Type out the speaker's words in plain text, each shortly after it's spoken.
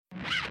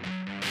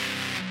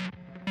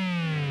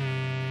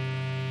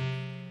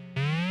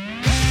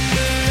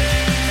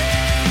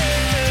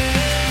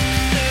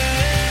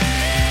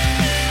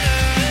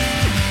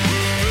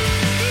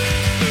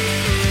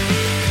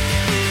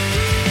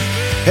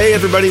Hey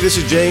everybody, this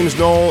is James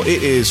Knoll.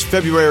 It is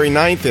February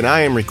 9th and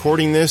I am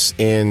recording this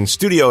in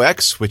Studio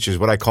X, which is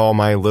what I call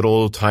my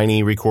little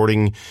tiny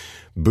recording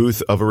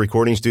booth of a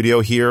recording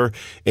studio here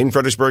in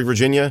Fredericksburg,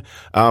 Virginia.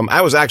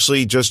 I was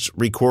actually just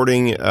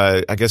recording,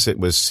 I guess it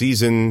was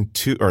season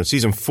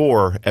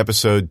 4,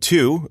 episode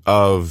 2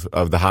 of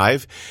The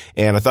Hive.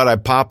 And I thought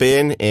I'd pop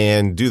in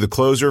and do the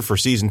closer for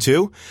season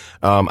 2.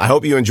 I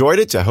hope you enjoyed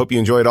it. I hope you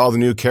enjoyed all the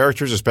new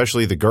characters,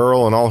 especially the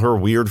girl and all her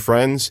weird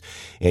friends.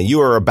 And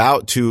you are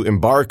about to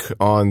embark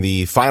on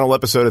the final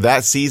episode of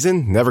that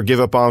season, Never Give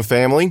Up on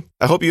Family.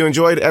 I hope you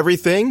enjoyed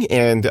everything,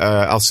 and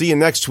I'll see you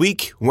next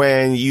week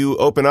when you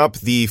open up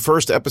the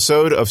first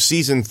episode of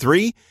season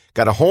 3.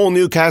 Got a whole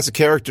new cast of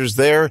characters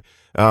there,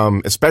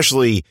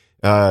 especially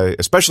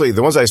the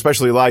ones I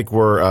especially like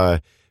were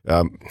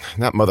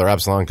not Mother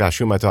Absalom. Gosh,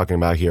 who am I talking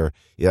about here?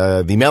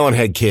 The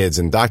Melonhead kids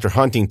and Dr.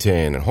 Huntington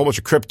and a whole bunch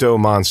of crypto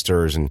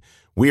monsters and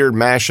weird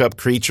mashup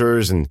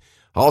creatures and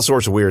all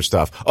sorts of weird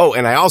stuff. Oh,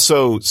 and I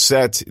also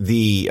set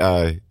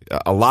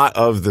a lot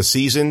of the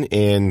season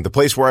in the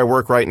place where I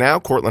work right now,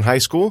 Cortland High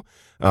School.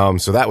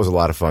 So that was a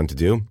lot of fun to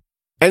do.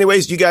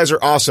 Anyways, you guys are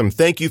awesome.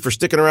 Thank you for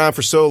sticking around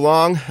for so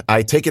long.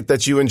 I take it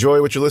that you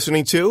enjoy what you're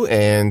listening to,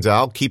 and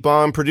I'll keep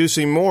on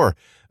producing more.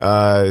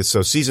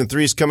 So season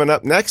 3 is coming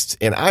up next,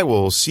 and I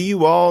will see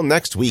you all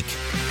next week.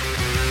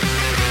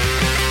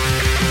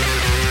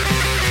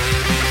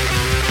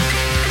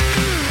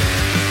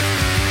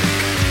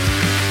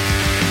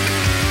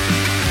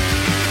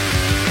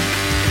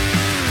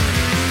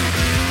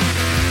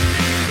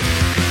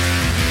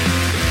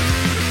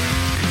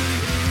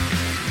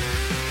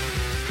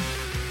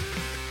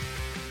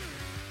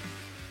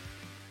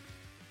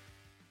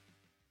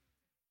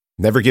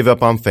 Never give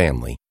up on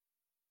family.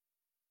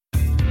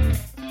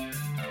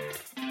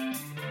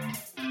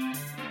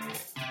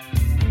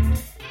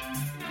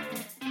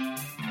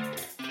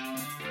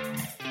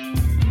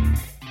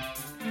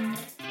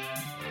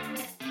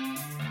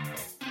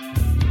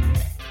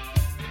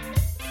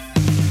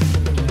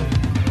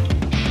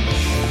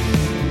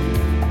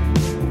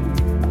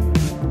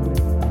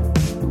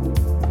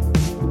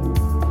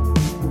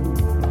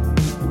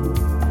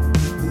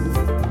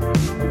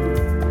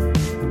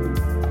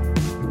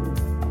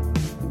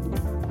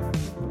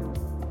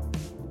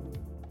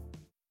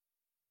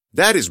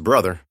 Daddy's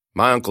brother,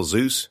 my Uncle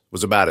Zeus,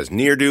 was about as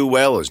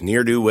ne'er-do-well as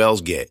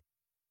ne'er-do-wells get.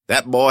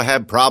 That boy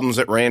had problems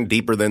that ran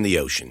deeper than the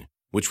ocean,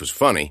 which was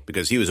funny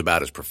because he was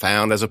about as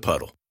profound as a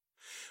puddle.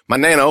 My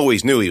Nana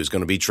always knew he was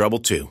going to be trouble,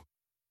 too.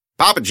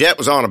 Papa Jet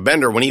was on a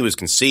bender when he was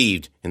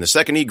conceived, and the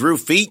second he grew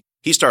feet,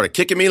 he started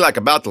kicking me like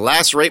about to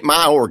lacerate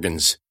my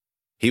organs.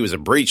 He was a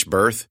breech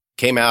birth,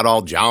 came out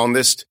all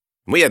jaundiced,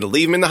 and we had to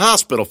leave him in the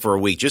hospital for a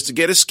week just to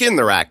get his skin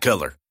the right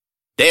color.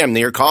 Damn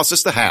near cost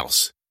us the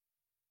house.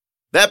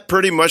 That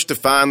pretty much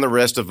defined the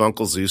rest of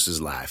Uncle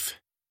Zeus's life.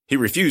 He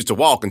refused to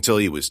walk until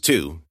he was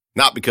 2,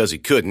 not because he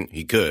couldn't,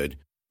 he could,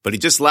 but he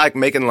just liked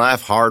making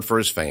life hard for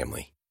his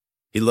family.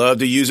 He loved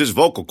to use his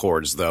vocal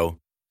cords, though.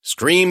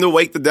 Screamed to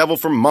wake the devil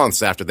for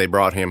months after they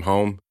brought him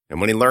home, and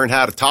when he learned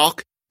how to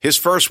talk, his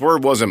first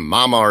word wasn't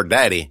mama or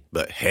daddy,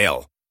 but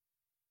hell.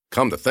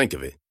 Come to think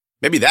of it,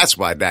 maybe that's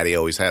why Daddy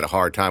always had a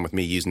hard time with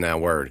me using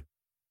that word.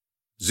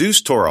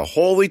 Zeus tore a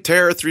holy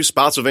terror through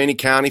Spotsylvania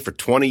County for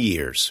 20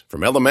 years,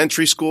 from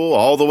elementary school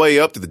all the way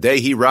up to the day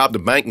he robbed a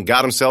bank and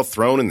got himself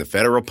thrown in the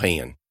federal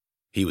pen.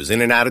 He was in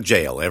and out of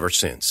jail ever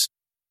since.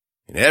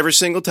 And every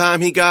single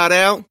time he got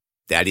out,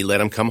 Daddy let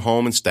him come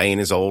home and stay in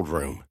his old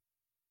room.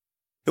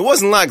 It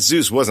wasn't like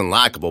Zeus wasn't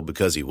likable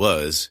because he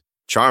was,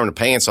 charming the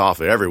pants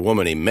off of every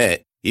woman he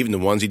met, even the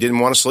ones he didn't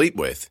want to sleep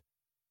with.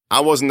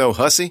 I wasn't no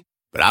hussy,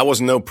 but I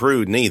wasn't no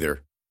prude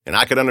neither, and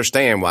I could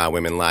understand why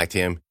women liked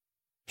him.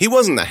 He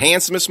wasn't the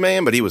handsomest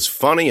man, but he was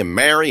funny and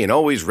merry and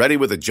always ready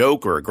with a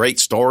joke or a great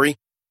story,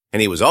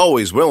 and he was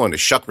always willing to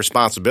shuck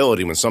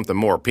responsibility when something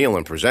more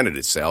appealing presented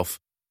itself.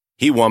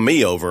 He won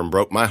me over and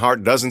broke my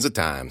heart dozens of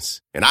times,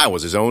 and I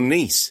was his own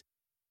niece.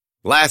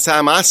 Last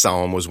time I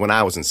saw him was when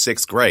I was in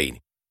 6th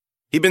grade.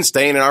 He'd been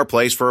staying at our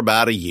place for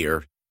about a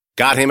year,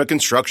 got him a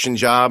construction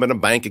job and a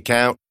bank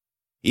account,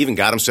 even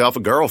got himself a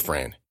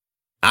girlfriend.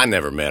 I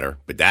never met her,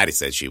 but Daddy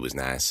said she was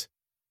nice.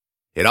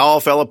 It all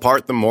fell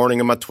apart the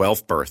morning of my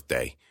 12th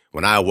birthday,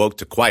 when I awoke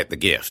to quite the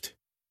gift.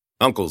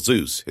 Uncle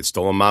Zeus had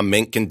stolen my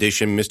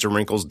mint-condition Mr.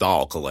 Wrinkles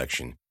doll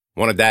collection,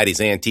 one of Daddy's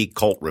antique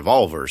Colt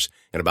revolvers,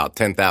 and about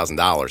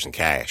 $10,000 in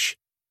cash.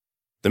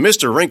 The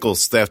Mr.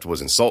 Wrinkles theft was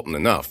insulting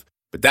enough,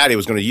 but Daddy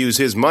was going to use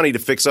his money to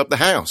fix up the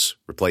house,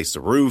 replace the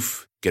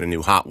roof, get a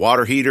new hot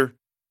water heater.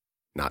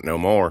 Not no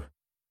more.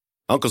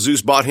 Uncle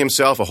Zeus bought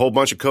himself a whole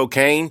bunch of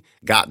cocaine,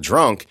 got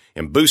drunk,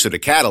 and boosted a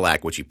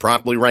Cadillac which he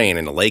promptly ran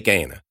into Lake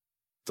Anna.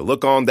 The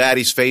look on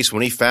Daddy's face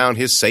when he found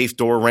his safe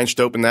door wrenched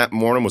open that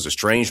morning was a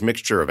strange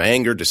mixture of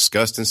anger,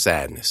 disgust, and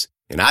sadness.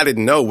 And I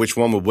didn't know which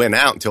one would win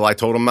out until I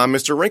told him my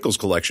Mr. Wrinkles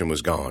collection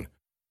was gone.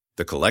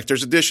 The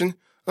collector's edition?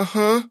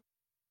 Uh-huh.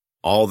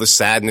 All the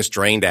sadness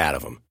drained out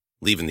of him,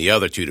 leaving the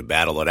other two to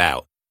battle it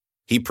out.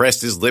 He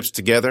pressed his lips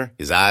together,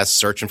 his eyes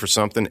searching for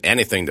something,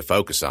 anything to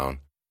focus on.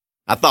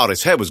 I thought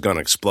his head was going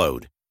to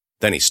explode.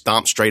 Then he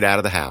stomped straight out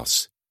of the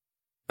house.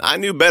 I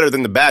knew better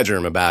than to badger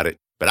him about it,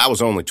 but I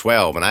was only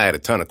 12 and I had a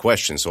ton of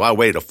questions, so I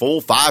waited a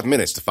full 5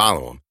 minutes to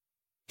follow him.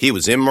 He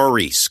was in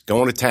Maurice,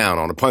 going to town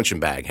on a punching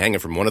bag hanging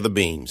from one of the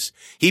beams.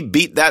 He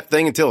beat that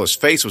thing until his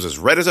face was as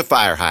red as a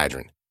fire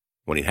hydrant.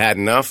 When he'd had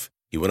enough,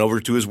 he went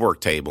over to his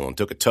work table and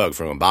took a tug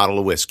from a bottle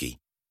of whiskey.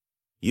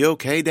 "You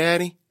okay,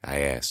 Daddy?" I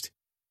asked.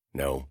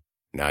 "No,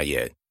 not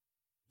yet."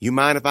 "You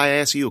mind if I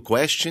ask you a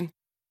question?"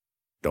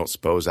 "Don't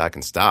suppose I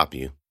can stop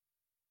you."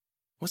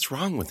 "What's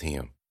wrong with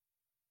him?"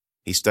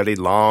 He studied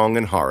long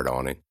and hard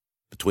on it,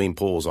 between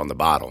pulls on the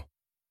bottle.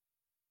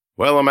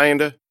 "Well,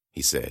 Amanda,"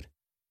 he said,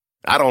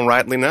 "I don't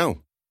rightly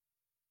know."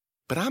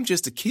 "But I'm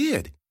just a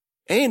kid,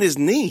 and his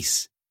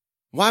niece.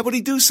 Why would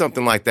he do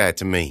something like that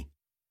to me?"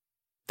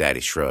 Daddy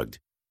shrugged.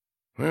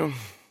 "Well,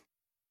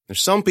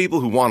 there's some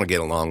people who want to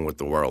get along with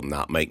the world and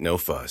not make no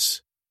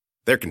fuss.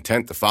 They're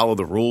content to follow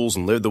the rules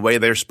and live the way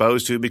they're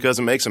supposed to because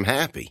it makes them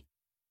happy.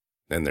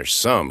 Then there's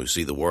some who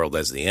see the world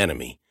as the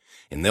enemy,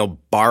 and they'll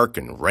bark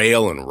and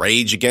rail and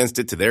rage against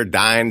it to their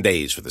dying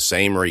days for the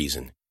same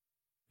reason.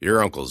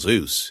 Your Uncle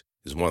Zeus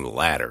is one of the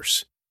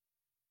latters."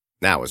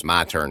 Now it was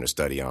my turn to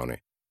study on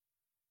it.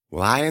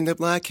 Will I end up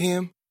like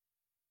him?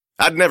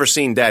 I'd never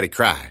seen Daddy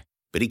cry,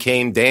 but he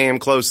came damn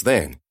close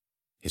then.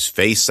 His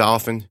face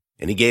softened,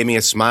 and he gave me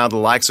a smile the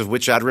likes of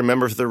which I'd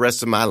remember for the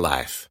rest of my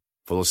life,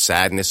 full of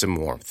sadness and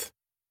warmth.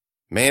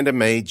 "Manda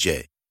May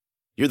Jett,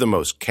 you're the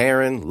most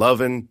caring,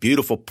 loving,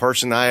 beautiful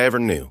person I ever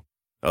knew,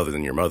 other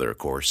than your mother, of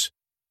course.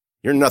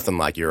 You're nothing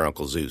like your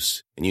Uncle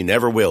Zeus, and you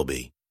never will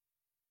be.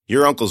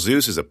 Your Uncle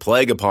Zeus is a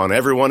plague upon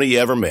every one of you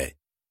ever met.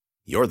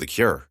 You're the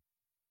cure."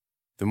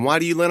 "Then why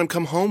do you let him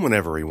come home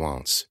whenever he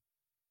wants?"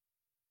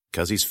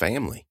 "'Cause he's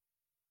family,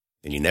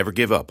 and you never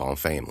give up on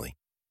family.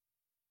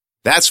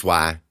 That's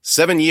why,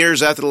 7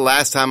 years after the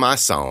last time I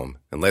saw him,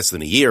 and less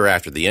than a year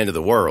after the end of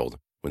the world,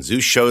 when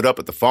Zeus showed up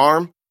at the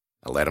farm,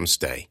 I let him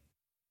stay.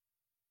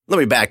 Let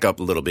me back up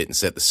a little bit and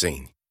set the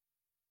scene.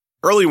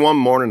 Early one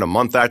morning, a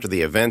month after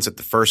the events at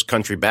the First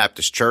Country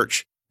Baptist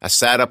Church, I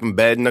sat up in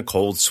bed in a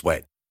cold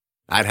sweat.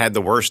 I'd had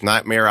the worst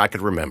nightmare I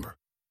could remember.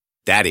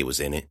 Daddy was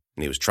in it,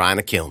 and he was trying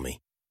to kill me.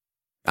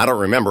 I don't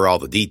remember all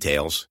the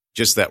details,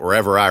 just that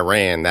wherever I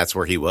ran, that's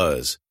where he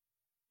was.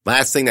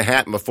 Last thing that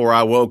happened before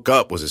I woke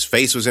up was his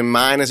face was in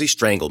mine as he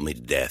strangled me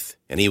to death,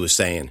 and he was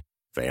saying,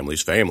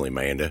 "Family's family,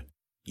 Manda.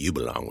 You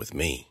belong with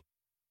me."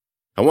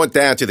 I went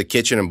down to the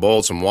kitchen and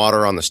boiled some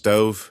water on the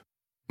stove.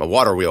 My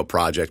water wheel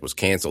project was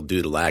canceled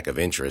due to lack of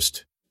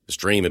interest. The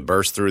stream had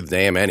burst through the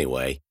dam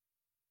anyway.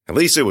 At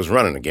least it was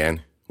running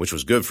again, which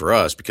was good for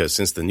us because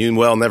since the noon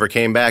well never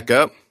came back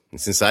up, and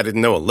since I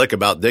didn't know a lick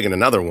about digging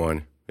another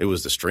one, it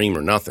was the stream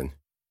or nothing.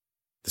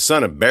 The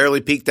sun had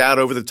barely peeked out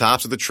over the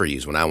tops of the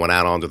trees when I went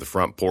out onto the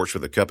front porch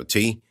with a cup of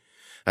tea.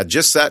 I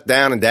just sat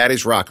down in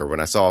Daddy's rocker when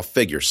I saw a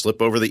figure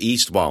slip over the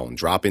east wall and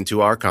drop into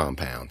our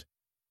compound.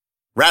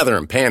 Rather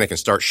than panic and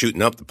start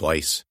shooting up the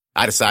place,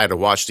 I decided to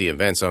watch the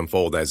events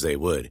unfold as they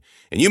would.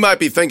 And you might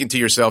be thinking to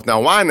yourself,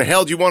 now why in the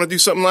hell do you want to do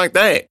something like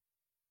that?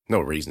 No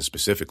reason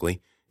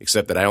specifically,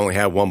 except that I only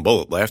had one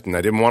bullet left and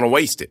I didn't want to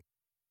waste it.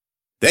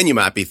 Then you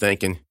might be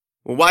thinking,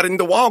 well, why didn't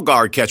the wall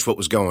guard catch what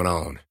was going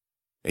on?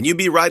 And you'd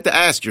be right to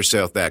ask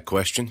yourself that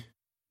question.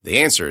 The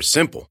answer is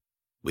simple.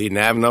 We didn't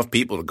have enough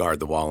people to guard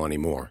the wall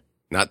anymore.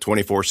 Not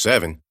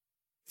 24/7.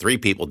 3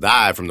 people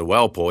died from the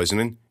well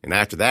poisoning, and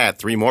after that,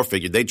 3 more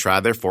figured they'd try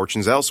their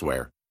fortunes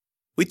elsewhere.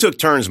 We took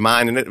turns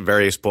minding it at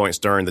various points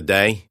during the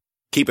day,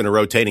 keeping a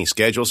rotating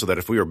schedule so that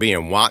if we were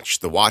being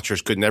watched, the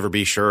watchers could never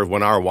be sure of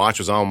when our watch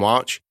was on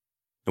watch.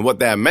 And what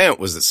that meant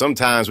was that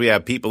sometimes we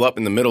had people up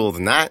in the middle of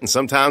the night and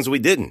sometimes we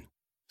didn't.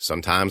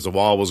 Sometimes the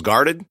wall was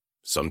guarded,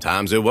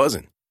 sometimes it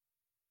wasn't.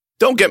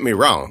 Don't get me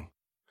wrong.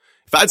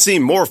 If I'd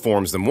seen more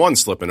forms than one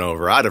slipping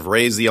over, I'd have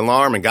raised the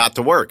alarm and got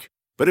to work.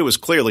 But it was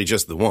clearly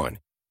just the one.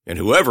 And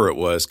whoever it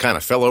was kind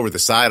of fell over the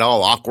side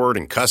all awkward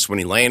and cussed when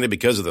he landed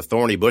because of the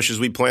thorny bushes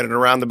we planted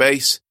around the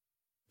base.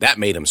 That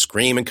made him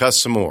scream and cuss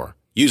some more,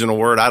 using a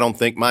word I don't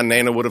think my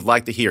Nana would have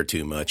liked to hear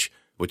too much,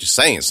 which is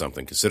saying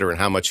something considering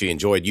how much he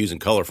enjoyed using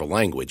colorful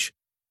language.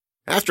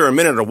 After a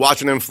minute of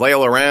watching him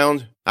flail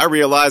around, I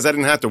realized I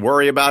didn't have to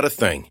worry about a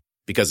thing.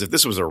 Because if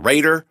this was a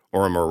raider,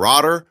 or a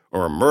marauder,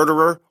 or a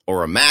murderer,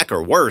 or a Mac,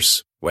 or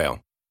worse, well,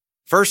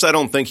 first I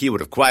don't think he would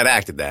have quite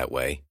acted that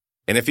way.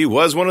 And if he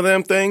was one of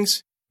them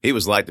things, he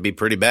was like to be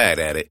pretty bad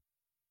at it.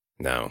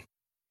 No,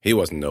 he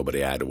wasn't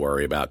nobody I had to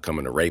worry about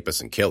coming to rape us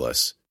and kill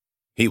us.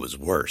 He was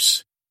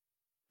worse.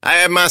 I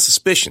had my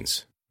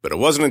suspicions, but it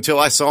wasn't until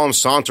I saw him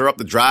saunter up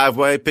the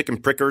driveway,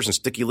 picking prickers and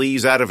sticky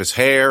leaves out of his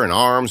hair and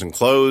arms and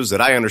clothes that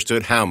I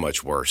understood how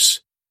much worse.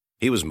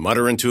 He was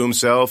muttering to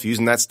himself,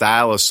 using that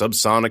style of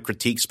subsonic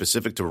critique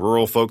specific to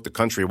rural folk to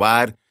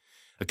countrywide,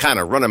 a kind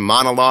of running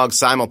monologue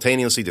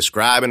simultaneously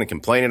describing and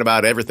complaining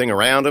about everything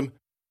around him.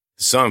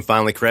 The sun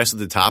finally crested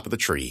the top of the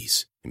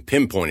trees and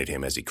pinpointed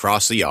him as he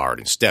crossed the yard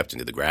and stepped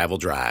into the gravel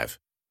drive.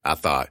 I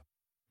thought,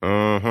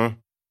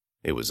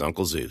 it was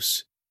Uncle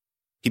Zeus.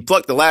 He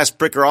plucked the last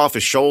pricker off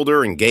his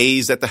shoulder and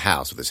gazed at the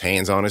house with his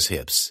hands on his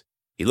hips.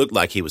 He looked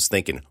like he was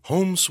thinking,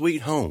 home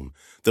sweet home,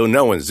 though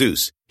knowing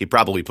Zeus, he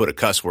probably put a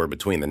cuss word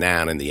between the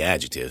noun and the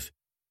adjective.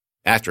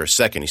 After a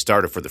second, he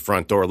started for the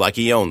front door like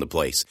he owned the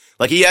place,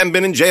 like he hadn't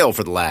been in jail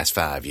for the last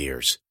 5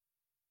 years.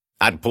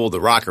 I'd pulled the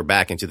rocker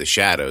back into the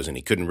shadows and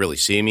he couldn't really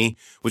see me,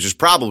 which is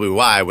probably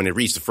why when he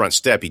reached the front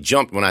step, he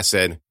jumped when I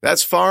said,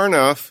 "That's far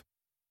enough."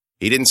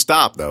 He didn't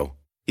stop, though.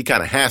 He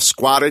kind of half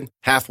squatted,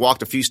 half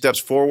walked a few steps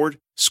forward,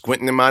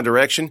 squinting in my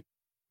direction.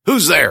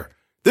 "Who's there?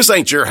 This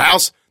ain't your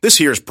house. This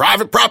here's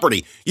private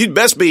property. You'd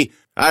best be—"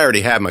 I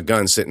already had my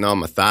gun sitting on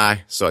my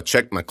thigh, so I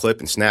checked my clip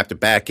and snapped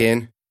it back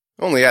in.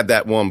 Only had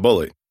that one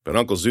bullet, but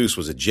Uncle Zeus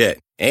was a Jet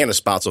and a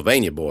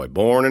Spotsylvania boy,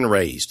 born and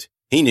raised.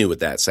 He knew what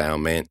that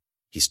sound meant.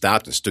 He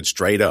stopped and stood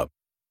straight up.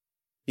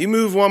 "You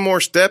move one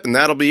more step and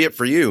that'll be it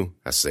for you,"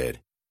 I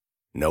said.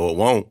 "No, it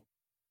won't."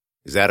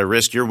 "Is that a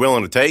risk you're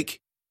willing to take?"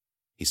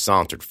 He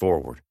sauntered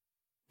forward.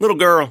 "Little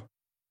girl,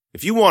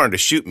 if you wanted to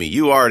shoot me,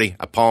 you already—"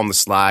 I palmed the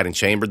slide and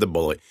chambered the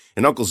bullet,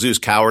 and Uncle Zeus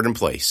cowered in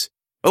place.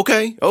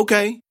 Okay,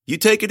 you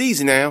take it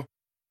easy now.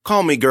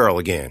 Call me girl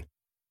again."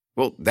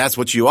 "Well, that's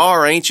what you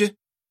are, ain't you?"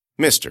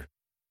 "Mister,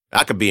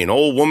 I could be an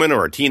old woman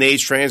or a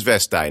teenage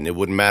transvestite, and it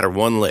wouldn't matter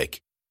one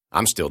lick.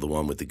 I'm still the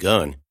one with the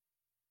gun."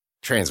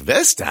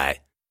 "Transvestite?"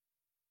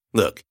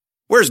 "Look,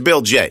 where's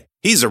Bill Jet?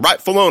 He's the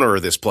rightful owner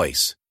of this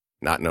place."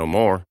 "Not no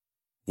more."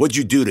 "What'd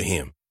you do to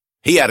him?"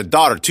 "He had a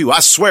daughter, too.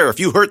 I swear, if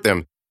you hurt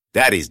them—"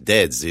 "Daddy's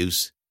dead,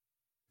 Zeus.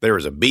 There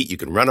is a beat you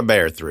can run a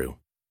bear through."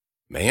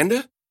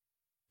 "Manda?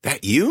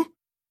 That you?"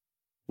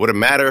 Would it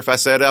matter if I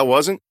said I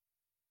wasn't?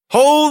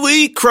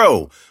 "Holy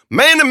crow!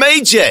 Manda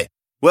May Jet!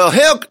 Well,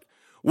 hell!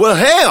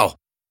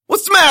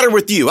 What's the matter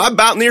with you? I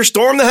about near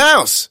stormed the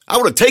house. I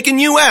would have taken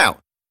you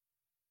out."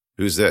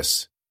 "Who's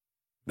this?"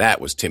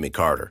 That was Timmy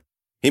Carter.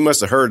 He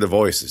must have heard the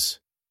voices.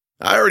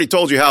 I already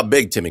told you how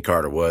big Timmy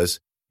Carter was.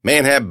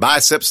 Man had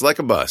biceps like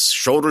a bus,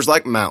 shoulders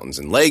like mountains,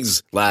 and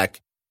legs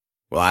like—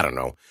 well, I don't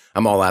know.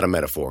 I'm all out of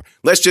metaphor.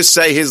 Let's just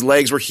say his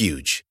legs were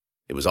huge.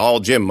 It was all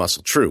gym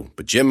muscle, true,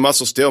 but gym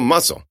muscle still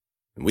muscle.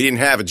 And we didn't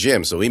have a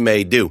gym, so we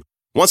made do.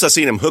 Once I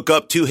seen him hook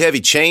up 2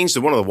 heavy chains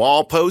to one of the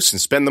wall posts and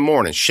spend the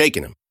morning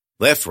shaking them.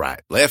 Left,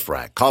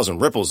 right, causing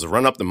ripples to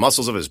run up the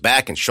muscles of his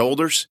back and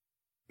shoulders.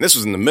 This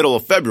was in the middle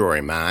of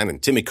February, mind,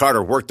 and Timmy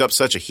Carter worked up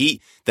such a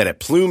heat that it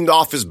plumed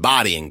off his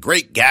body in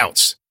great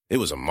gouts. It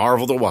was a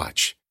marvel to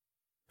watch.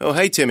 "Oh,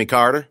 hey, Timmy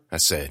Carter," I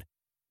said.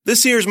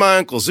 "This here's my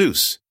Uncle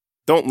Zeus.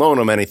 Don't loan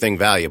him anything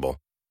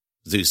valuable."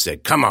 Zeus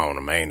said, "Come on,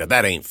 Amanda,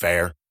 that ain't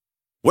fair.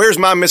 Where's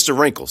my Mr.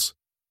 Wrinkles?"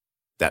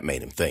 That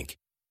made him think.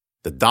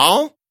 "The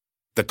doll?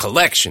 The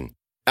collection.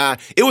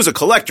 It was a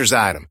collector's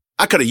item.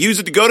 I could have used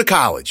it to go to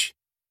college."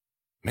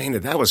 "Amanda,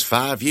 that was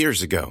 5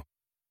 years ago."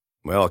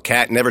 "Well, a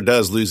cat never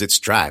does lose its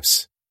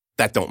stripes.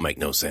 That don't make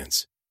no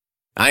sense."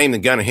 I aimed the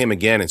gun at him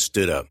again and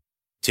stood up.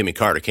 Timmy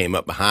Carter came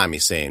up behind me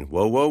saying,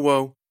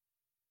 Whoa.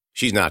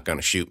 "She's not going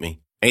to shoot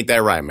me. Ain't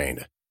that right,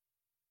 Amanda?"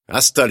 I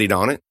studied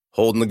on it,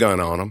 holding the gun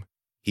on him.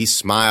 He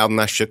smiled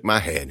and I shook my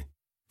head.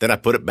 Then I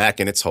put it back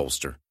in its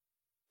holster.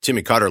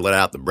 Timmy Carter let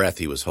out the breath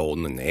he was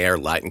holding and the air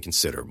lightened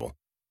considerable.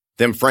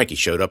 Then Frankie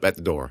showed up at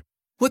the door.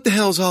 "What the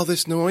hell's all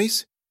this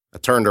noise?" I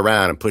turned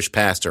around and pushed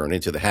past her and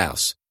into the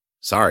house.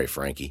 "Sorry,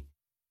 Frankie."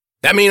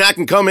 "That mean I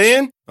can come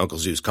in?" Uncle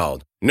Zeus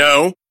called.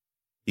 "No.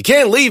 You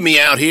can't leave me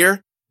out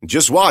here.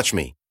 Just watch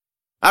me."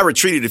 I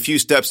retreated a few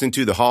steps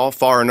into the hall,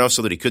 far enough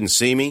so that he couldn't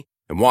see me,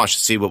 and watched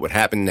to see what would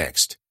happen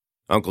next.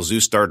 Uncle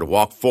Zeus started to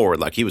walk forward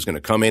like he was going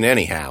to come in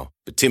anyhow,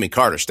 but Timmy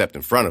Carter stepped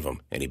in front of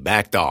him, and he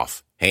backed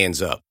off,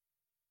 hands up.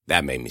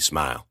 That made me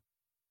smile.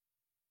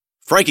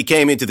 Frankie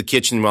came into the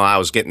kitchen while I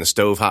was getting the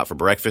stove hot for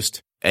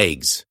breakfast.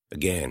 Eggs,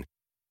 again.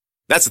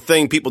 That's the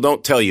thing people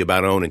don't tell you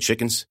about owning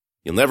chickens.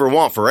 You'll never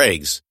want for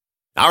eggs.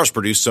 Ours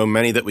produced so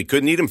many that we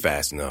couldn't eat them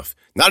fast enough.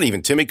 Not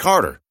even Timmy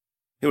Carter.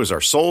 It was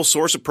our sole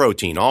source of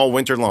protein all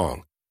winter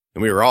long,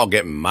 and we were all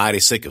getting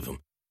mighty sick of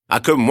them. I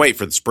couldn't wait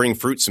for the spring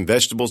fruits and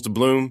vegetables to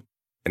bloom,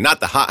 and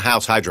not the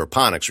hothouse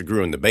hydroponics we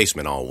grew in the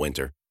basement all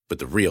winter, but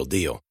the real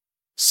deal.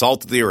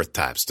 Salt-of-the-earth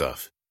type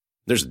stuff.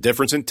 There's a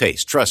difference in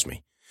taste, trust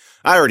me.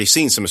 I already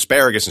seen some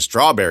asparagus and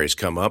strawberries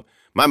come up.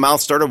 My mouth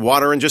started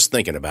watering just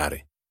thinking about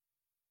it.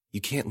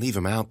 "You can't leave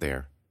him out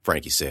there,"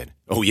 Frankie said.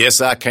 "Oh,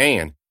 yes, I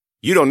can.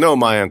 You don't know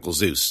my Uncle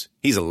Zeus.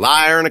 He's a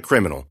liar and a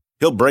criminal.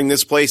 He'll bring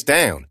this place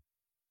down."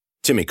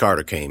 Timmy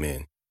Carter came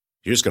in.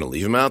 "You're just going to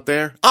leave him out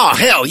there?" "Oh,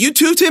 hell, you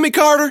too, Timmy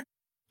Carter?"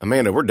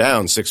 "Amanda, we're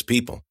down 6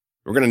 people.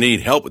 We're going to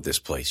need help with this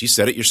place. You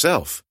said it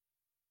yourself."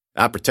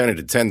 I pretended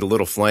to tend to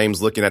little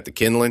flames looking at the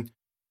kindling.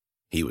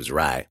 He was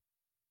right.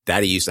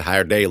 Daddy used to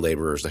hire day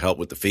laborers to help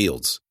with the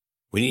fields.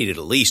 We needed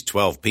at least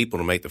 12 people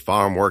to make the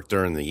farm work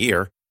during the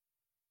year.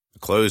 I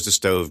closed the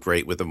stove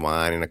grate with a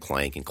whine and a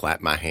clank and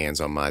clapped my hands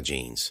on my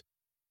jeans.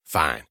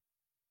 "Fine.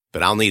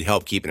 But I'll need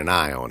help keeping an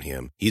eye on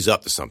him. He's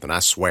up to something, I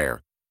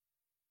swear."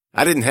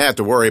 I didn't have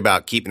to worry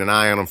about keeping an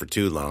eye on him for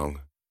too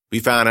long. We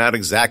found out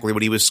exactly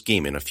what he was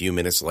scheming a few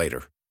minutes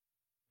later.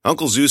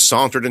 Uncle Zeus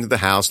sauntered into the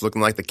house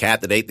looking like the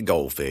cat that ate the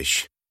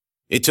goldfish.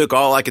 It took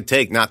all I could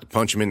take not to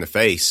punch him in the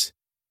face.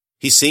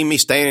 He seen me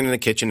standing in the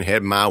kitchen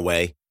heading my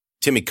way.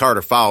 Timmy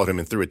Carter followed him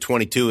and threw a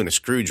 .22 and a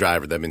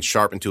screwdriver that had been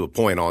sharpened to a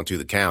point onto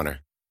the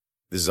counter.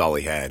 This is all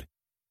he had.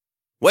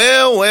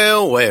 Well,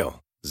 well,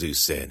 well, Zeus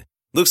said.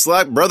 Looks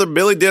like Brother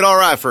Billy did all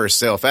right for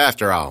himself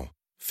after all.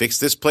 Fixed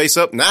this place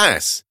up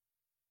nice.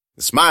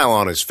 The smile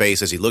on his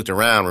face as he looked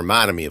around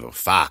reminded me of a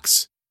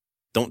fox.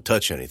 Don't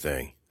touch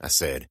anything, I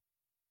said.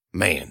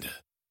 Manda,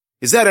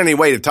 is that any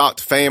way to talk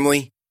to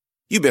family?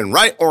 You've been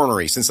right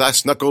ornery since I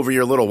snuck over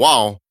your little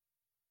wall.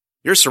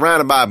 You're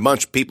surrounded by a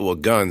bunch of people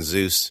with guns,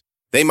 Zeus.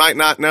 They might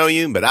not know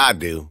you, but I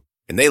do.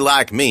 And they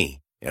like me,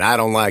 and I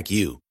don't like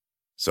you.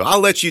 So I'll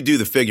let you do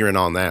the figuring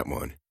on that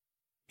one.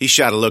 He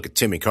shot a look at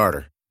Timmy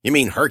Carter. You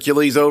mean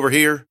Hercules over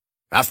here?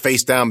 I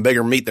faced down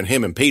bigger meat than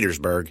him in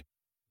Petersburg.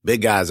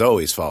 Big guys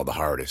always fall the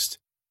hardest.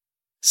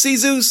 See,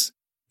 Zeus,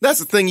 that's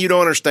the thing you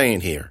don't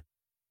understand here.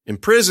 In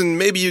prison,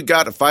 maybe you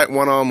got to fight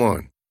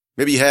one-on-one.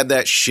 Maybe you had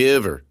that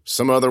shiv or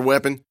some other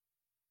weapon.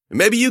 And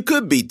maybe you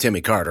could beat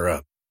Timmy Carter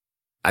up.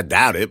 I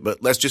doubt it,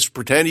 but let's just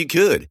pretend you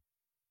could.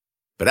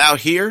 But out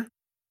here,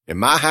 in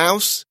my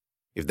house,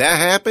 if that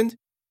happened,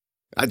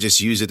 I'd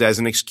just use it as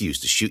an excuse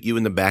to shoot you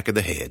in the back of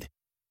the head.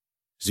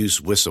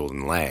 Zeus whistled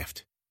and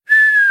laughed.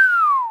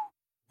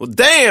 Well,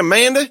 damn,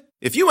 Manda,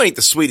 if you ain't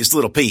the sweetest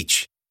little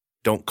peach.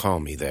 Don't call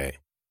me that.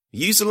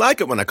 You used to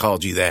like it when I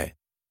called you that.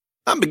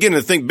 I'm beginning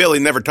to think Billy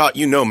never taught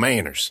you no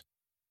manners.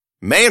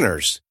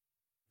 Manners?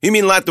 You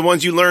mean like the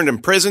ones you learned in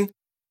prison?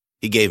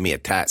 He gave me a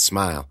tight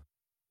smile.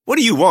 What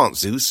do you want,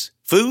 Zeus?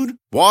 Food?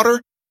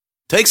 Water?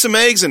 Take some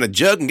eggs and a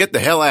jug and get the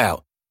hell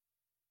out.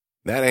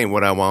 That ain't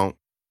what I want.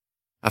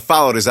 I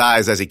followed his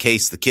eyes as he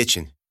cased the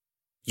kitchen.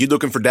 You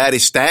looking for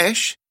Daddy's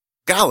stash?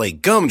 Golly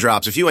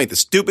gumdrops if you ain't the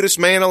stupidest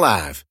man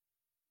alive.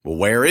 Well,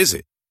 where is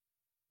it?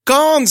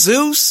 Gone,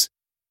 Zeus.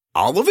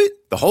 All of it?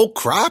 The whole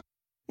crop?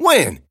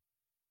 When?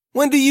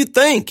 When do you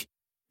think?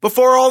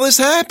 Before all this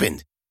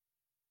happened?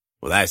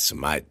 Well, that's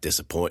mighty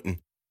disappointing.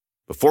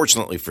 But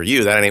fortunately for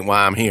you, that ain't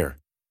why I'm here.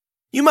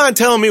 You mind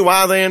telling me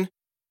why then?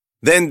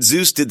 Then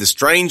Zeus did the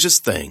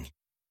strangest thing.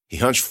 He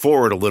hunched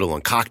forward a little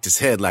and cocked his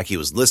head like he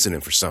was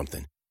listening for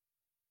something.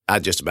 I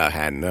just about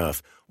had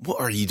enough. What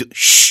are you doing?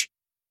 Shh!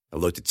 I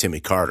looked at Timmy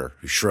Carter,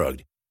 who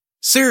shrugged.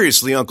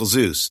 Seriously, Uncle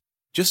Zeus,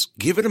 just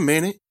give it a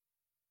minute.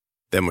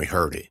 Then we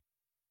heard it.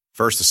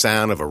 First the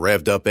sound of a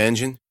revved-up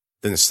engine,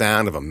 then the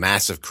sound of a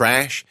massive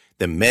crash,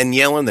 then men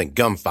yelling, then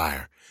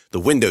gunfire. The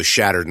window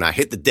shattered and I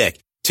hit the deck.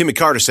 Timmy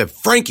Carter said,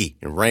 Frankie,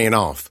 and ran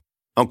off.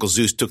 Uncle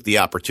Zeus took the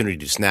opportunity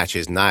to snatch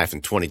his knife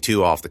and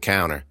 .22 off the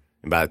counter,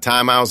 and by the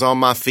time I was on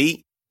my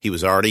feet, he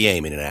was already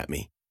aiming it at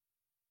me.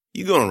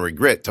 You gonna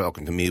regret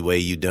talking to me the way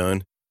you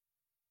done.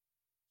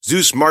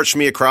 Zeus marched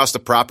me across the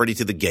property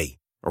to the gate,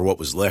 or what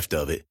was left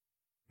of it.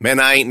 Men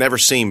I ain't never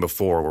seen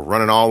before were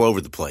running all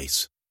over the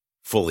place.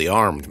 Fully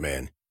armed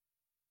men.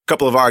 A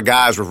couple of our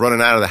guys were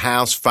running out of the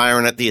house,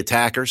 firing at the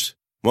attackers.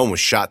 One was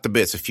shot to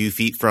bits a few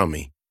feet from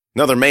me.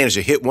 Another managed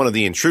to hit one of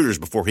the intruders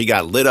before he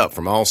got lit up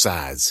from all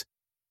sides.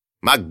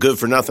 My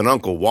good-for-nothing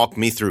uncle walked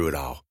me through it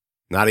all,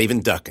 not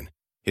even ducking,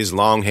 his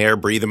long hair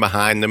breathing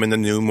behind him in the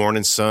new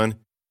morning sun.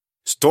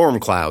 Storm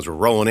clouds were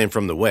rolling in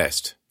from the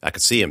west. I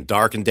could see him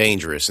dark and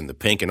dangerous in the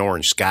pink and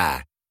orange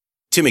sky.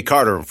 Timmy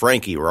Carter and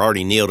Frankie were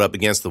already kneeled up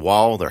against the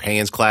wall, their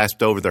hands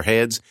clasped over their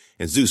heads,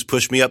 and Zeus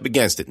pushed me up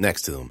against it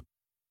next to them.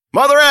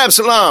 Mother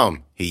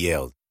Absalom, he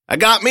yelled. I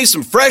got me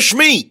some fresh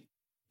meat.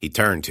 He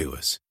turned to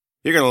us.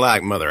 You're going to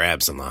like Mother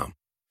Absalom.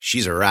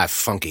 She's a right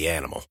funky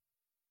animal.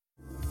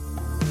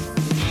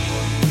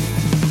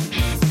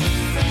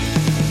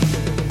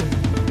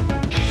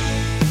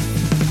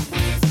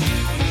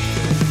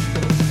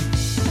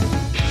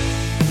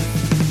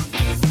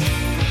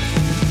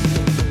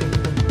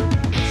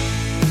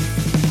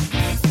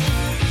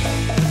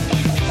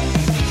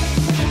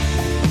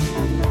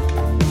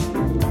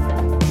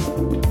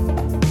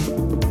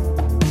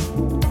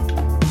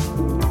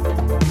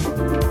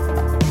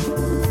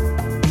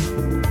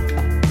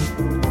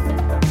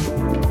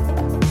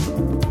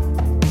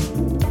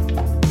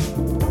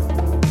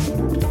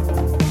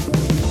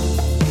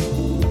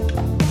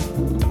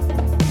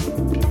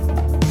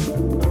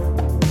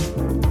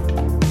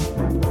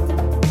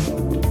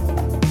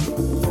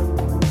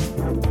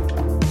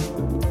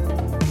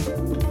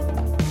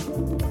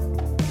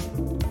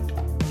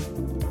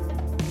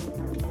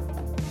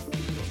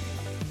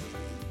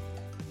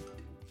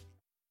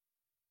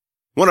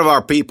 One of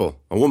our people,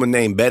 a woman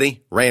named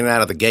Betty, ran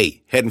out of the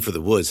gate, heading for the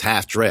woods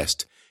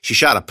half-dressed. She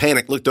shot a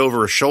panic look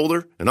over her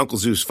shoulder, and Uncle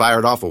Zeus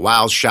fired off a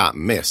wild shot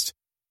and missed.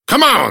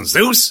 Come on,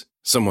 Zeus!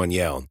 Someone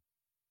yelled.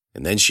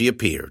 And then she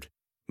appeared,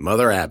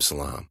 Mother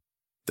Absalom,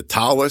 the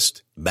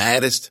tallest,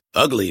 baddest,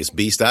 ugliest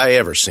beast I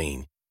ever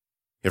seen.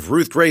 If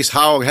Ruth Grace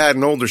Hogg had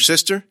an older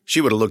sister,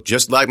 she would have looked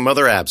just like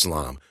Mother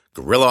Absalom,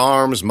 gorilla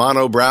arms,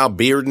 monobrow,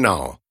 beard, and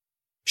all.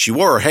 She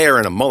wore her hair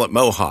in a mullet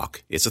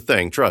mohawk. It's a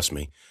thing, trust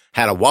me.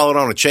 Had a wallet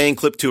on a chain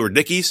clipped to her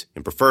dickies,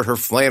 and preferred her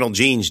flannel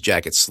jeans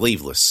jacket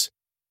sleeveless.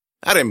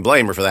 I didn't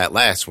blame her for that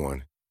last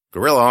one.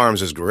 Gorilla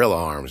arms is gorilla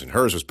arms, and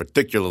hers was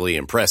particularly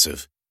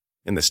impressive.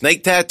 And the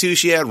snake tattoo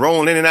she had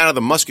rolling in and out of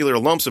the muscular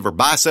lumps of her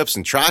biceps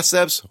and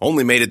triceps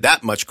only made it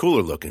that much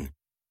cooler looking.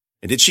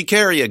 And did she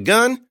carry a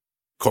gun?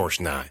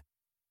 Course not.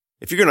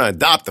 If you're going to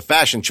adopt the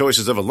fashion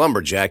choices of a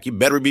lumberjack, you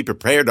better be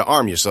prepared to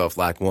arm yourself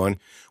like one,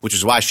 which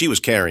is why she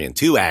was carrying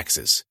 2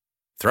 axes.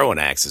 Throwing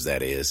axes,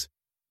 that is.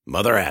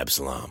 Mother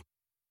Absalom.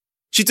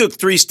 She took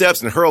 3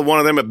 steps and hurled one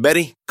of them at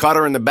Betty, caught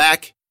her in the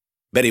back.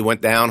 Betty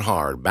went down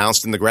hard,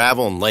 bounced in the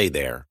gravel, and lay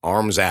there,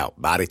 arms out,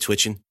 body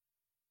twitching.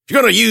 If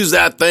you're going to use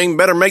that thing,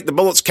 better make the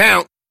bullets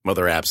count,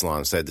 Mother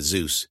Absalom said to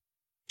Zeus.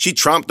 She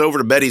tromped over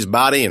to Betty's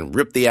body and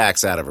ripped the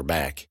axe out of her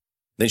back.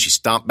 Then she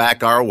stomped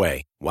back our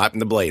way, wiping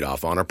the blade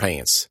off on her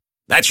pants.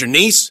 That's your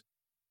niece?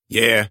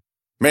 Yeah.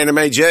 Manner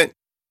maid yet?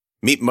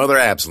 Meet Mother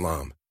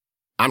Absalom.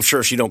 I'm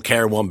sure she don't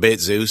care one bit,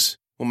 Zeus.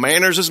 Well,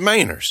 manners is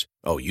manners.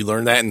 Oh, you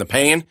learned that in the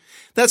pan?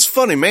 That's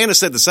funny, Manna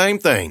said the same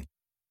thing.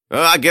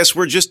 I guess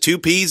we're just 2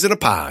 peas in a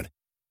pod.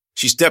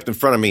 She stepped in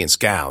front of me and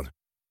scowled.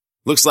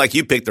 Looks like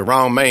you picked the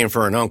wrong man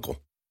for an uncle.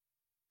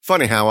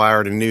 Funny how I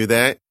already knew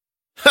that.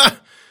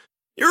 Ha!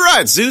 You're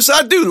right, Zeus,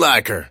 I do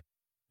like her.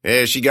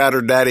 Yeah, she got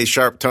her daddy's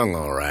sharp tongue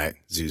all right,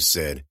 Zeus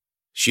said.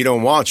 She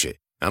don't want it.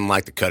 I'm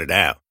like to cut it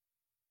out.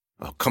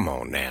 Oh, come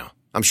on now.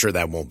 I'm sure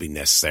that won't be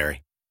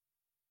necessary.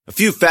 A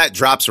few fat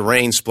drops of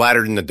rain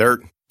splattered in the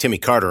dirt. Timmy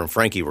Carter and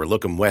Frankie were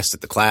looking west at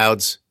the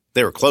clouds.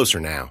 They were closer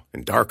now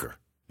and darker.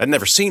 I'd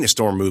never seen a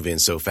storm move in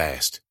so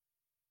fast.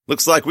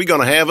 Looks like we're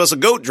going to have us a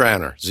goat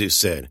drowner, Zeus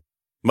said.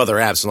 Mother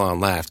Absalom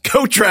laughed.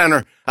 Goat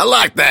drowner? I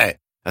like that.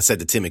 I said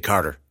to Timmy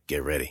Carter,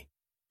 get ready.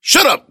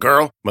 Shut up,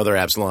 girl, Mother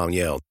Absalom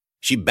yelled.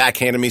 She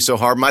backhanded me so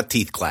hard my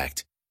teeth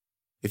clacked.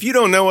 If you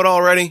don't know it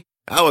already,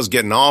 I was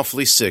getting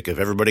awfully sick of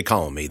everybody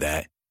calling me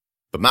that.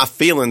 But my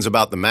feelings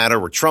about the matter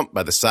were trumped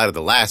by the sight of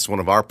the last one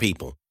of our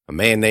people, a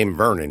man named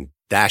Vernon,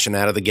 dashing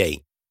out of the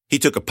gate. He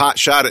took a pot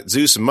shot at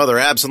Zeus and Mother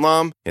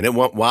Absalom, and it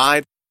went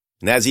wide.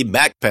 And as he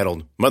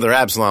backpedaled, Mother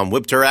Absalom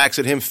whipped her axe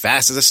at him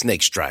fast as a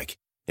snake strike,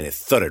 and it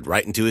thudded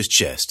right into his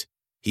chest.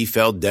 He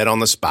fell dead on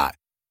the spot.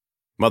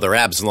 Mother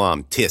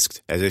Absalom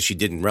tisked as if she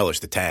didn't relish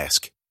the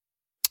task.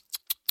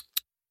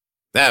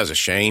 That was a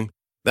shame.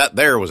 That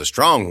there was a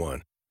strong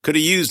one. Could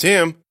have used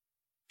him.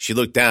 She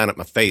looked down at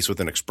my face with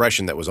an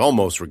expression that was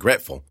almost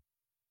regretful.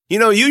 You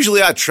know,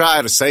 usually I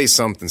try to say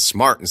something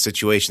smart in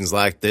situations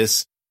like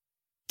this.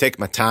 Take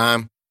my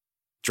time.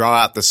 Draw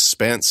out the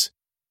suspense.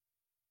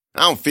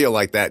 I don't feel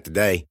like that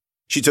today.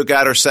 She took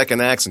out her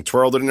second axe and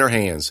twirled it in her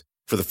hands.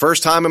 For the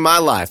first time in my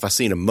life, I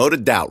seen a mote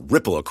of doubt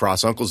ripple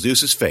across Uncle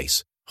Zeus's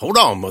face. Hold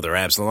on, Mother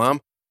Absalom.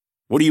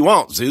 What do you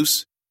want,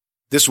 Zeus?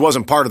 This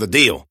wasn't part of the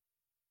deal.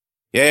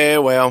 Yeah,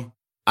 well,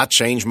 I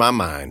changed my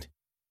mind.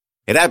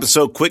 It happened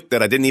so quick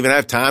that I didn't even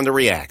have time to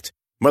react.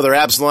 Mother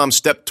Absalom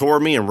stepped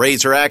toward me and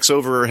raised her axe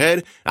over her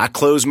head. I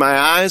closed my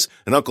eyes,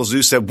 and Uncle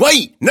Zeus said,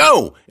 "Wait,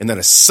 no!" And then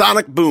a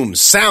sonic boom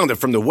sounded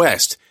from the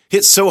west,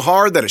 hit so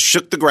hard that it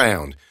shook the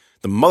ground.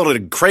 The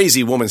mulleted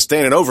crazy woman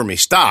standing over me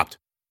stopped.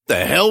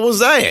 The hell was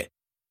that?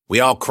 We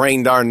all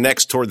craned our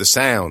necks toward the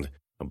sound.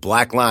 A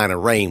black line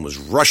of rain was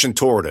rushing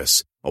toward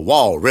us, a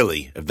wall,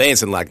 really,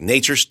 advancing like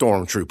nature's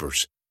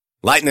stormtroopers.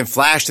 Lightning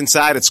flashed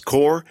inside its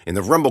core, and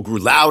the rumble grew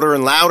louder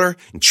and louder,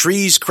 and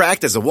trees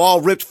cracked as the wall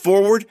ripped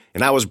forward,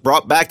 and I was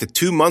brought back to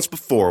 2 months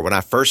before when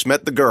I first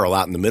met the girl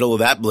out in the middle of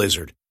that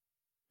blizzard.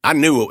 I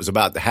knew what was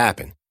about to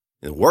happen,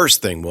 and the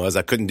worst thing was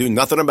I couldn't do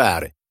nothing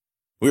about it.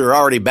 We were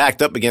already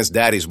backed up against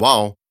Daddy's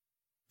wall.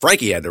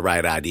 Frankie had the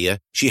right idea.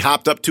 She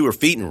hopped up to her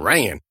feet and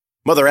ran.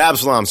 Mother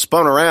Absalom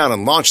spun around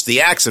and launched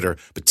the axe at her,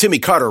 but Timmy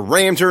Carter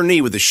rammed her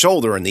knee with his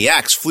shoulder, and the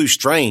axe flew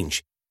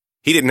strange.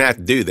 He didn't have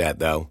to do that,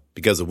 though,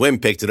 because the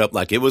wind picked it up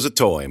like it was a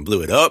toy and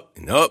blew it up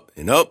and up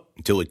and up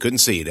until we couldn't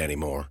see it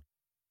anymore.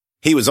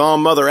 He was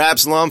on Mother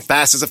Absalom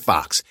fast as a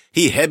fox.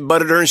 He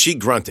headbutted her and she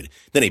grunted.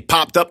 Then he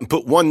popped up and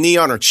put one knee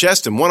on her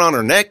chest and one on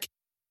her neck.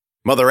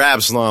 Mother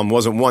Absalom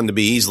wasn't one to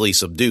be easily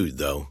subdued,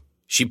 though.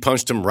 She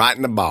punched him right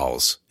in the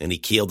balls, and he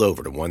keeled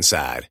over to one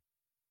side.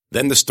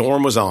 Then the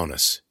storm was on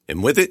us,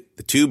 and with it,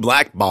 the 2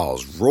 black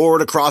balls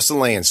roared across the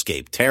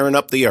landscape, tearing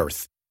up the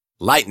earth.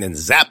 Lightning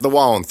zapped the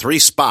wall in 3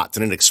 spots,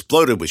 and it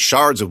exploded with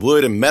shards of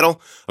wood and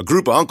metal. A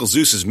group of Uncle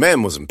Zeus's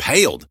men was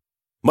impaled.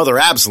 Mother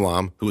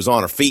Absalom, who was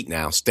on her feet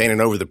now, standing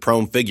over the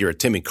prone figure of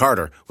Timmy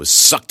Carter, was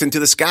sucked into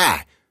the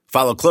sky,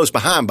 followed close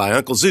behind by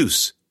Uncle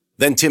Zeus.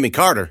 Then Timmy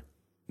Carter,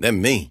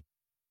 then me.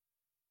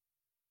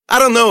 I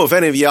don't know if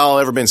any of y'all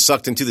ever been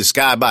sucked into the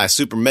sky by a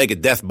super mega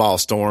death ball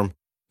storm,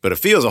 but it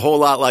feels a whole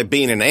lot like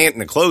being an ant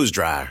in a clothes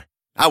dryer.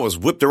 I was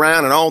whipped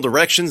around in all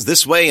directions,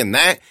 this way and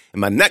that, and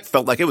my neck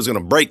felt like it was going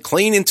to break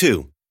clean in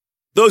 2.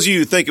 Those of you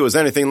who think it was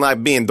anything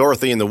like being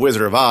Dorothy and the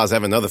Wizard of Oz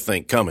have another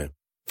thing coming.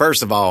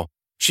 First of all,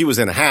 she was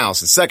in a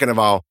house, and second of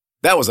all,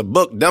 that was a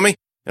book, dummy,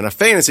 and a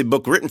fantasy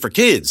book written for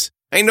kids.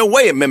 Ain't no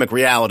way it mimicked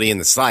reality in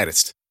the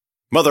slightest.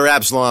 Mother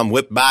Absalom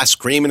whipped by,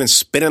 screaming and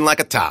spinning like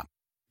a top.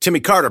 Timmy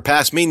Carter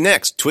passed me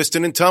next,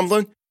 twisting and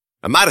tumbling.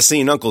 I might have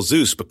seen Uncle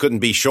Zeus, but couldn't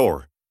be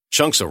sure.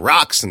 Chunks of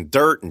rocks and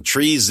dirt and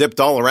trees zipped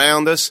all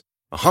around us.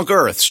 A hunk of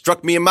earth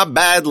struck me in my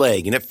bad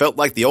leg, and it felt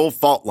like the old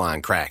fault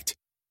line cracked.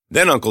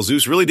 Then Uncle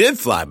Zeus really did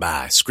fly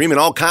by, screaming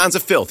all kinds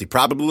of filth he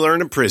probably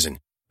learned in prison,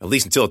 at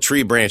least until a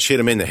tree branch hit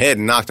him in the head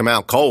and knocked him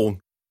out cold.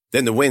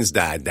 Then the winds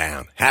died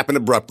down, happened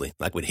abruptly,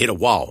 like we'd hit a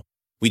wall.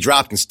 We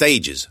dropped in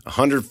stages,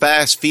 100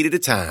 fast feet at a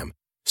time,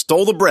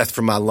 stole the breath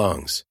from my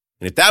lungs.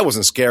 And if that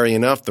wasn't scary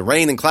enough, the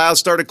rain and clouds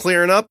started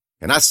clearing up,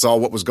 and I saw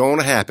what was going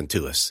to happen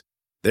to us.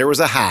 There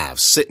was a hive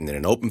sitting in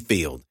an open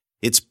field,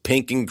 its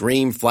pink and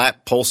green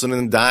flap pulsing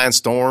in the dying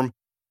storm,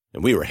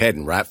 and we were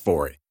heading right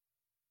for it.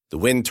 The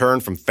wind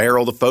turned from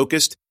feral to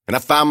focused, and I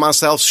found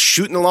myself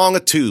shooting along a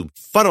tube,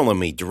 funneling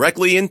me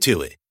directly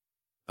into it.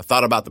 I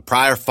thought about the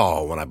prior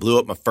fall when I blew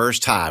up my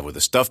first hive with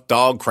a stuffed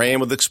dog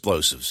crammed with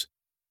explosives.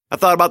 I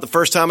thought about the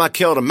first time I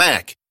killed a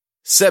Mac,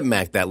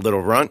 Seb-Mac, that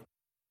little runt.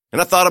 And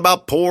I thought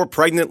about poor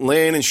pregnant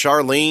Lynn and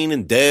Charlene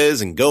and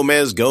Dez and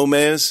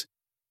Gomez.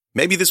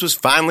 Maybe this was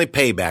finally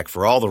payback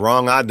for all the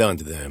wrong I'd done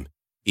to them,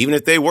 even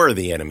if they were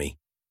the enemy,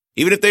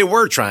 even if they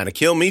were trying to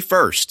kill me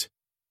first.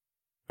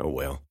 Oh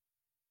well,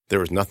 there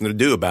was nothing to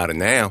do about it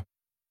now.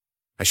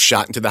 I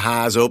shot into the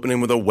hive's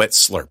opening with a wet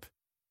slurp.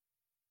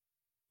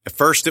 At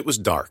first it was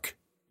dark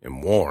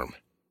and warm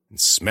and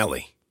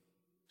smelly.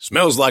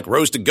 Smells like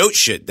roasted goat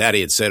shit,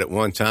 Daddy had said at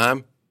one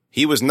time.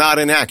 He was not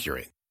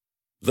inaccurate.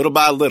 Little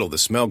by little, the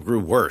smell grew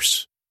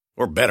worse.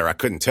 Or better, I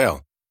couldn't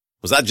tell.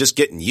 Was I just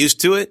getting used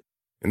to it?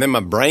 And then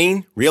my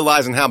brain,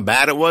 realizing how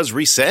bad it was,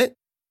 reset?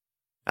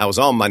 I was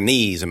on my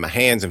knees and my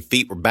hands and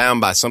feet were bound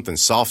by something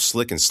soft,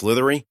 slick, and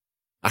slithery.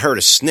 I heard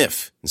a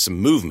sniff and some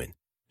movement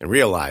and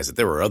realized that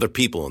there were other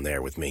people in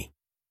there with me.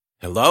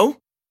 "Hello?"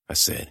 I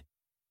said.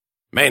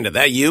 "Manda,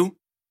 that you?"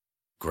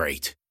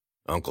 "Great.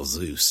 Uncle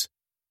Zeus."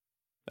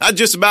 "I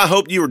just about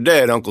hoped you were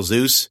dead, Uncle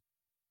Zeus."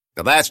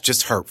 "Now that's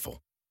just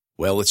hurtful."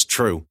 "Well, it's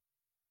true."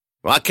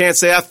 "Well, I can't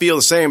say I feel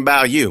the same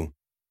about you.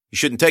 You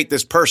shouldn't take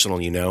this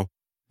personal, you know."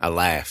 I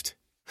laughed.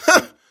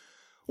 "Huh!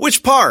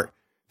 Which part?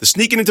 The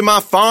sneaking into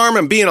my farm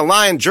and being a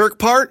lying jerk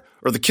part?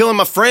 Or the killing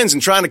my friends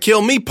and trying to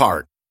kill me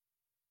part?"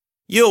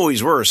 "You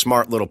always were a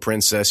smart little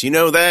princess, you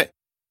know that?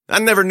 I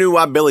never knew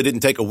why Billy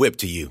didn't take a whip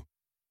to you.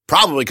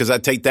 Probably because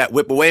I'd take that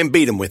whip away and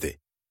beat him with it."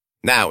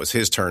 Now it was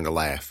his turn to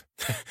laugh.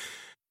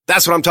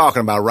 "That's what I'm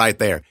talking about right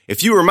there.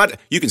 If you were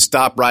you can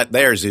stop right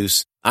there,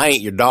 Zeus. I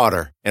ain't your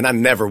daughter, and I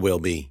never will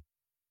be.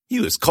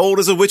 You as cold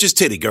as a witch's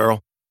titty,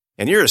 girl.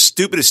 And you're as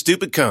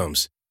stupid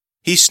comes."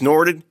 He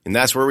snorted, and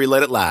that's where we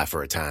let it lie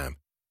for a time.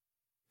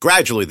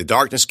 Gradually, the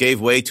darkness gave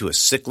way to a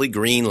sickly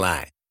green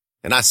light,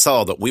 and I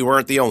saw that we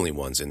weren't the only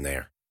ones in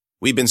there.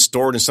 We'd been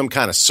stored in some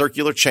kind of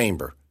circular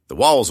chamber, the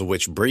walls of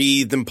which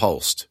breathed and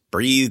pulsed,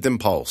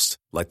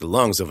 like the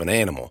lungs of an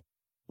animal,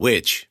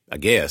 which, I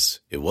guess,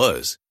 it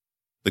was.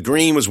 The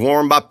green was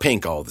warmed by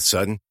pink all of a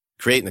sudden,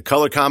 creating a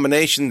color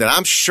combination that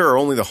I'm sure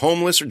only the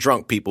homeless or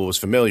drunk people was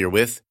familiar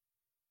with.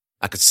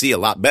 I could see a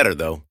lot better,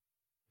 though.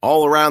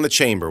 All around the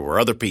chamber were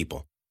other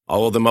people,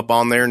 all of them up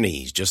on their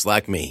knees, just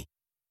like me.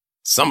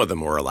 Some of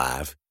them were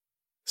alive.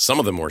 Some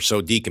of them were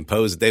so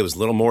decomposed that they was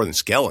little more than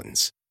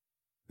skeletons.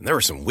 And there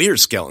were some weird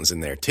skeletons in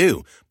there,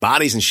 too,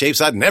 bodies and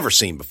shapes I'd never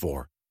seen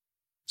before.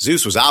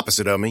 Zeus was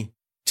opposite of me,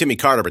 Timmy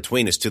Carter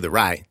between us to the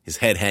right, his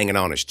head hanging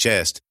on his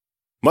chest.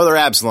 Mother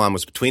Absalom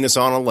was between us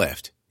on the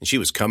left, and she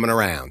was coming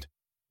around.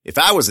 If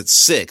I was at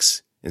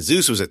 6 and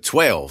Zeus was at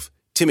 12,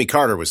 Timmy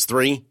Carter was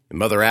 3 and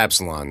Mother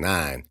Absalom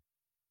 9.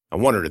 I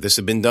wondered if this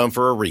had been done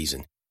for a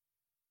reason.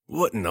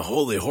 "What in the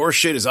holy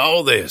horseshit is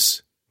all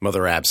this?"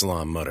 Mother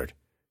Absalom muttered.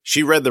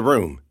 She read the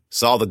room,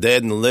 saw the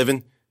dead and the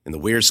living, and the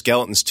weird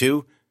skeletons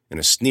too, and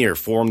a sneer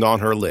formed on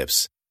her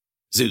lips.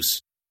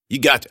 "Zeus, you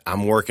got to—"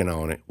 "I'm working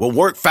on it." "Well,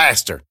 work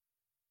faster."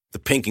 The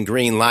pink and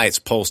green lights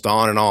pulsed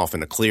on and off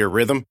in a clear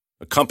rhythm,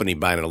 accompanied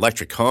by an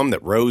electric hum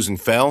that rose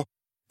and fell.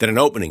 Then an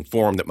opening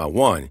formed at my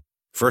one,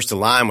 first a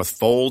line with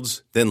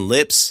folds, then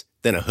lips,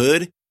 then a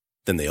hood,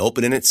 then the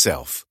opening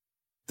itself.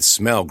 The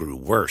smell grew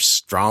worse,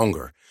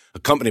 stronger,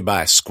 accompanied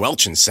by a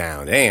squelching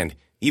sound and,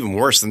 even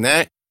worse than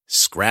that,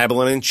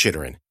 scrabbling and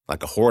chittering,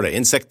 like a horde of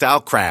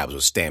insectile crabs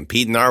was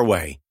stampeding our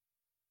way.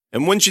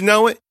 And wouldn't you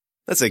know it,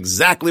 that's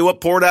exactly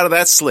what poured out of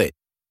that slit.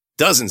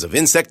 Dozens of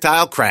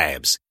insectile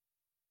crabs.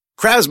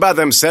 Crabs by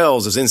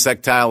themselves is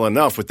insectile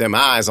enough with them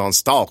eyes on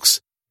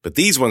stalks, but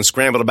these ones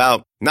scrambled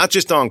about not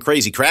just on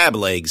crazy crab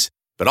legs,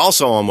 but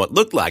also on what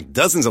looked like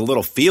dozens of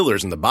little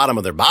feelers in the bottom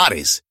of their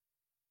bodies.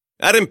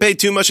 I didn't pay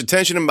too much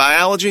attention in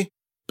biology,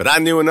 but I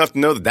knew enough to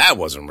know that that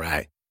wasn't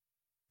right.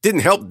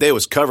 Didn't help that they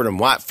was covered in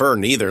white fur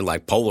neither,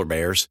 like polar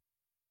bears.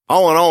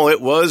 All in all, it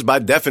was, by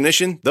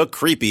definition, the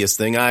creepiest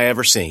thing I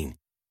ever seen.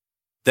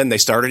 Then they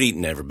started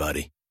eating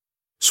everybody.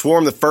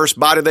 Swarmed the first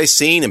body they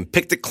seen and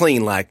picked it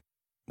clean like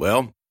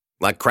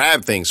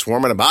crab things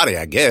swarming a body,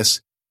 I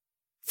guess.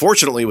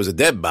 Fortunately, it was a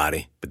dead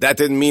body, but that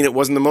didn't mean it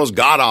wasn't the most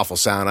god-awful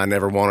sound I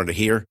never wanted to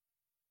hear.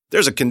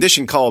 There's a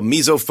condition called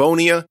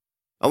misophonia.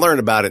 I learned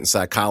about it in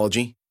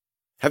psychology.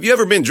 Have you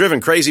ever been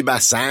driven crazy by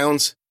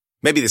sounds?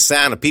 Maybe the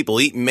sound of people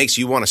eating makes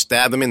you want to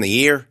stab them in the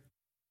ear?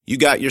 You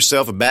got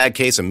yourself a bad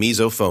case of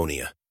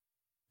misophonia.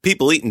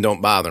 People eating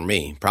don't bother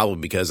me, probably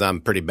because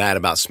I'm pretty bad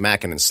about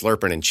smacking and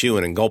slurping and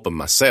chewing and gulping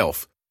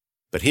myself.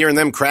 But hearing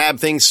them crab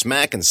things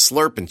smack and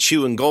slurp and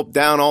chew and gulp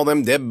down all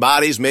them dead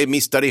bodies made me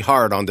study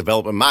hard on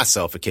developing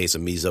myself a case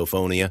of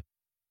misophonia.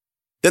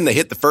 Then they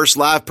hit the first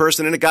live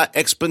person and it got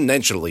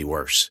exponentially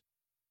worse.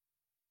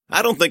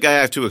 I don't think I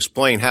have to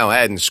explain how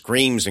adding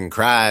screams and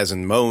cries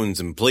and moans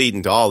and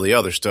pleading to all the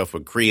other stuff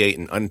would create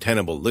an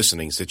untenable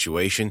listening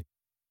situation.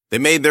 They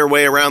made their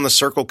way around the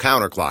circle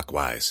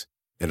counterclockwise,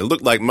 and it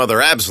looked like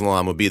Mother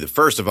Absalom would be the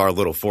first of our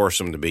little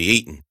foursome to be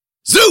eaten.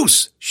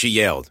 "Zeus!" she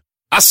yelled.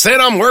 "I said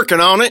I'm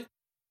working on it."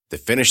 They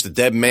finished the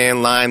dead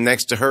man lying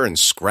next to her and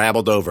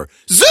scrabbled over.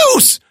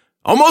 "Zeus!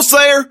 Almost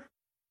there!"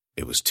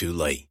 It was too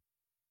late.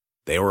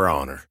 They were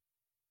on her.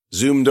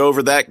 Zoomed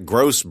over that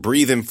gross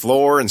breathing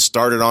floor and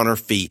started on her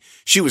feet.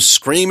 She was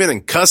screaming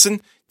and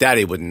cussing.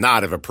 Daddy would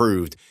not have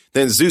approved.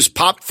 Then Zeus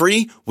popped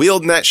free,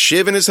 wielding that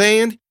shiv in his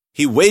hand.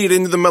 He waded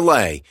into the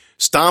melee,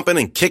 stomping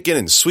and kicking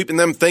and sweeping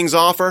them things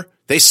off her.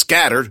 They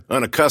scattered,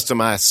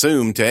 unaccustomed, I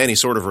assume, to any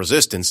sort of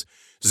resistance.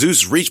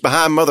 Zeus reached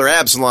behind Mother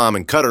Absalom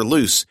and cut her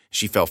loose.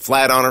 She fell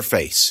flat on her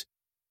face.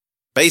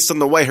 Based on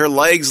the way her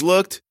legs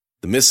looked,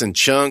 the missing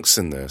chunks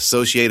and the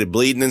associated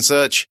bleeding and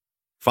such,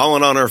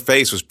 falling on her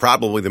face was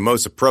probably the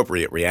most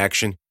appropriate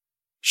reaction.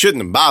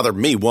 Shouldn't have bothered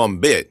me one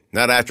bit,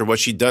 not after what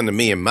she'd done to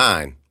me and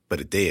mine, but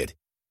it did.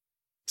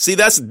 See,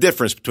 that's the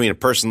difference between a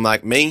person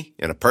like me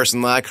and a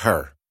person like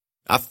her.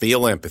 I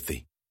feel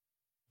empathy.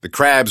 The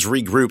crabs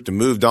regrouped and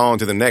moved on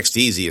to the next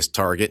easiest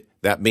target,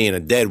 that being a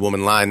dead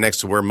woman lying next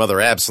to where Mother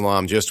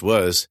Absalom just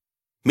was.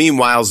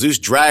 Meanwhile, Zeus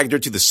dragged her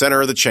to the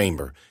center of the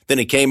chamber. Then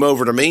he came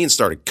over to me and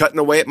started cutting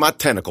away at my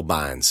tentacle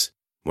binds.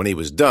 When he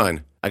was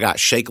done, I got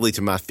shakily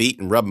to my feet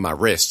and rubbed my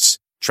wrists,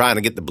 trying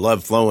to get the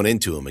blood flowing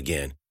into him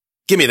again.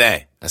 "Give me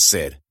that," I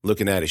said,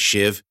 looking at his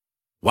shiv.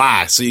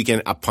 "Why, so you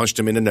can—" I punched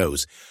him in the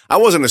nose. I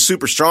wasn't a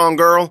super strong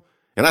girl,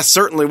 and I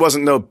certainly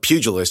wasn't no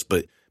pugilist,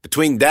 but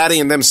between Daddy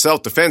and them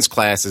self-defense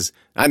classes,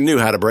 I knew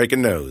how to break a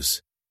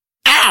nose.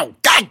 "Ow!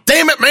 God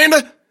damn it,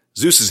 Manda!"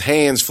 Zeus's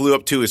hands flew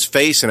up to his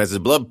face, and as the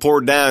blood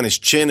poured down his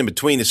chin and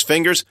between his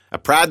fingers, I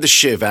pried the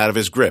shiv out of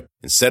his grip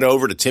and set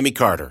over to Timmy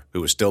Carter,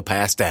 who was still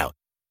passed out.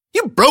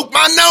 "You broke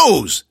my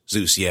nose!"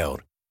 Zeus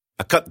yelled.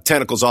 I cut the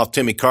tentacles off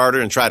Timmy Carter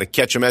and tried to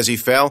catch him as he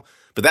fell,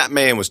 but that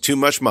man was too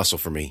much muscle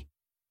for me.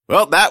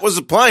 "Well, that was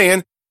the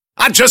plan.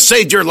 I just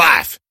saved your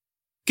life."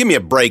 "Give me a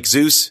break,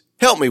 Zeus.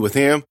 Help me with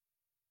him."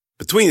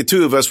 Between the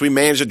two of us, we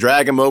managed to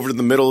drag him over to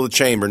the middle of the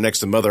chamber next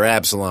to Mother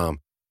Absalom.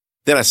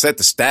 Then I set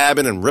to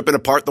stabbing and ripping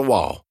apart the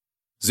wall.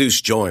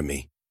 Zeus joined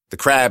me. The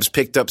crabs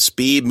picked up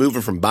speed,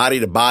 moving from body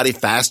to body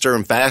faster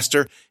and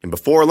faster, and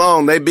before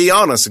long they'd be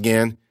on us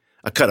again.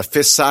 I cut a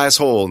fist-sized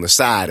hole in the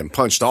side and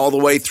punched all the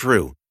way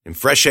through, and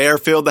fresh air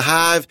filled the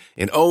hive,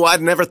 and oh,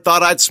 I'd never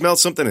thought I'd smell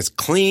something as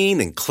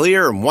clean and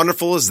clear and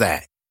wonderful as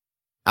that.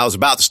 I was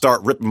about to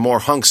start ripping more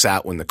hunks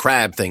out when the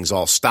crab things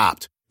all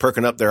stopped,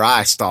 perking up their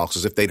eye stalks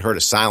as if they'd heard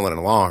a silent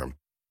alarm.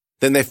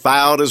 Then they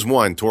filed as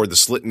one toward the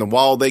slit in the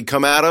wall they'd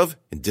come out of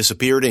and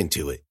disappeared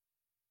into it.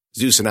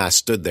 Zeus and I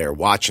stood there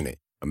watching it,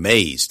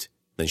 amazed,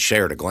 then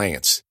shared a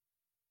glance.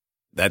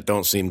 "That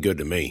don't seem good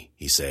to me,"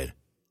 he said.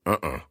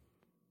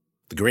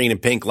 The green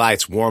and pink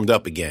lights warmed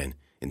up again,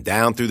 and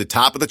down through the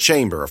top of the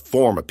chamber a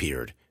form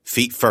appeared,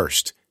 feet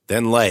first,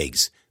 then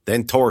legs,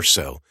 then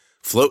torso,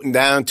 floating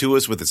down to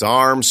us with its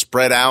arms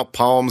spread out,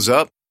 palms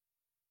up.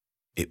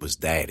 It was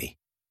Daddy.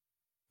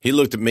 He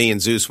looked at me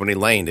and Zeus when he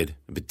landed,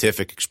 a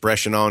beatific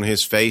expression on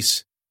his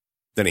face.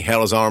 Then he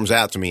held his arms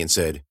out to me and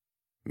said,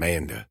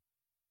 "Manda."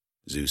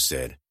 Zeus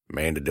said,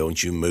 "Manda,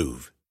 don't you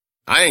move."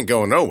 "I ain't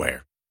going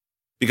nowhere."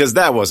 Because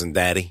that wasn't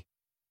Daddy.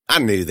 I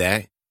knew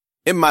that.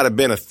 It might have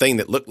been a thing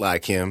that looked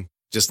like him,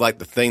 just like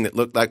the thing that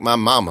looked like my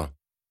mama,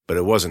 but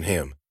it wasn't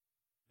him.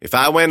 If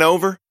I went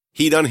over,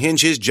 he'd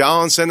unhinge his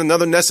jaw and send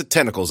another nest of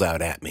tentacles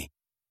out at me.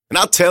 And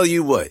I'll tell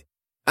you what,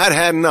 I'd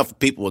had enough of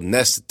people with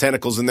nests of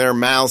tentacles in their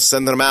mouths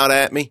sending them out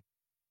at me.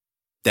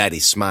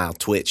 Daddy's smile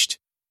twitched.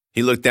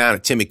 He looked down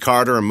at Timmy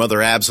Carter and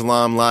Mother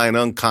Absalom lying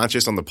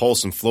unconscious on the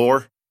pulsing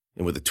floor,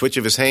 and with a twitch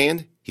of his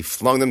hand, he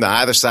flung them to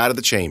either side of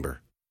the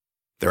chamber.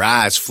 Their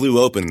eyes flew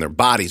open and their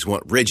bodies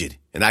went rigid,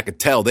 and I could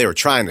tell they were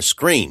trying to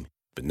scream,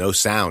 but no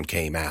sound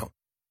came out.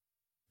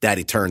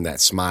 Daddy turned that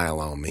smile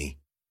on me.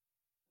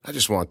 "I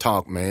just want to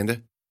talk,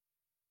 Manda.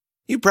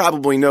 You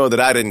probably know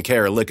that I didn't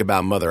care a lick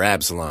about Mother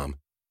Absalom,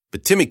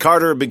 but Timmy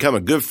Carter had become a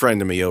good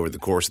friend to me over the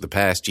course of the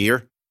past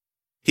year.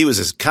 He was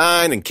as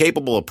kind and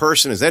capable a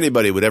person as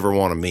anybody would ever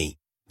want to meet,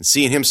 and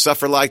seeing him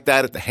suffer like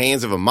that at the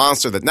hands of a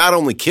monster that not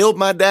only killed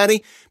my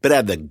daddy, but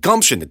had the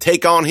gumption to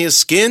take on his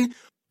skin,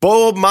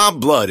 boiled my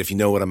blood, if you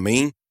know what I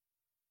mean."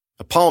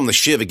 I palmed the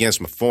shiv against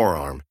my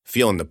forearm,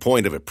 feeling the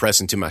point of it press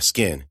into my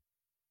skin.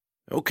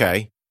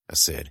 "Okay," I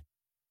said,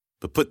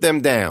 "but put them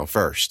down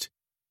first."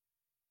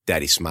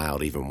 Daddy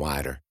smiled even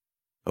wider.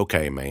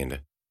 "Okay,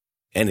 Amanda.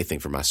 Anything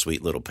for my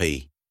sweet little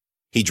pea."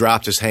 He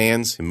dropped his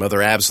hands, and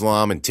Mother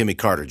Absalom and Timmy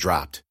Carter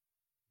dropped.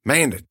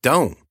 "Manda,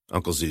 don't,"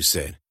 Uncle Zeus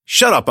said.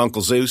 "Shut up,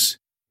 Uncle Zeus."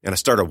 And I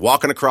started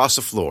walking across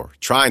the floor,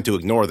 trying to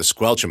ignore the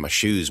squelching my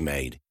shoes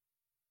made.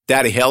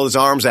 Daddy held his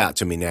arms out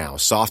to me now, a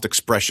soft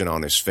expression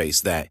on his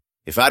face that,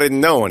 if I didn't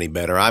know any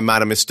better, I might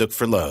have mistook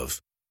for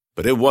love.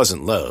 But it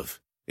wasn't love.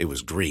 It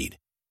was greed.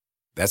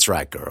 "That's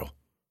right, girl.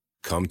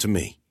 Come to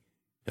me.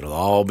 It'll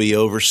all be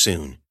over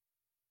soon."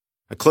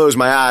 I closed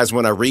my eyes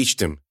when I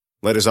reached him,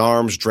 let his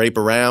arms drape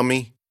around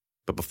me.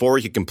 But before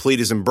he could complete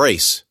his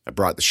embrace, I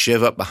brought the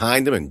shiv up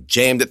behind him and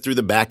jammed it through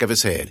the back of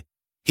his head.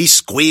 He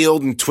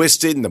squealed and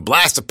twisted, and the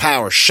blast of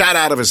power shot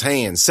out of his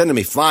hand, sending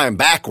me flying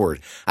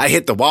backward. I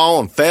hit the wall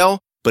and fell,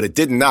 but it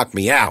didn't knock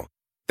me out.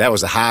 That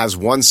was the Hive's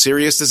one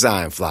serious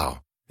design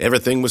flaw.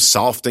 Everything was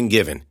soft and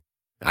given.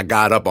 I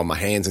got up on my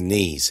hands and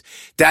knees.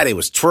 Daddy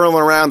was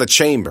twirling around the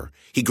chamber.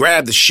 He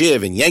grabbed the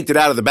shiv and yanked it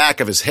out of the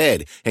back of his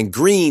head, and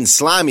green,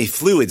 slimy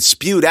fluid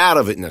spewed out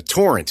of it in a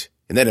torrent,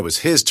 and then it was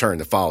his turn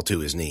to fall to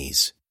his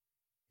knees.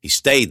 He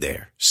stayed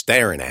there,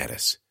 staring at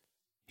us.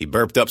 He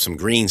burped up some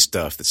green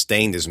stuff that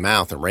stained his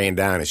mouth and ran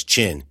down his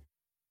chin.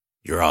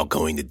 "You're all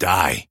going to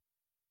die.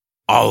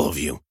 All of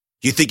you.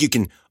 You think you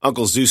can?"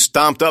 Uncle Zeus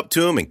stomped up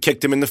to him and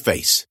kicked him in the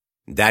face.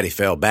 Daddy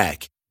fell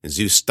back, and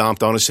Zeus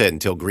stomped on his head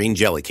until green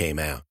jelly came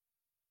out.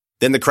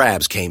 Then the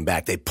crabs came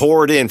back. They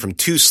poured in from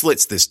 2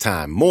 slits this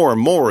time, more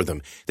and more of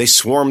them. They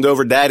swarmed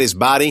over Daddy's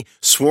body,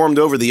 swarmed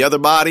over the other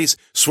bodies,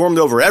 swarmed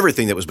over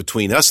everything that was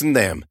between us and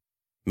them.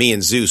 Me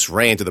and Zeus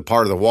ran to the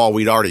part of the wall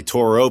we'd already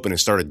tore open and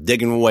started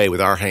digging away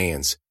with our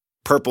hands.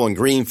 Purple and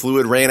green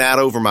fluid ran out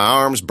over my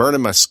arms,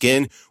 burning my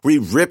skin. We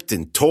ripped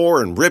and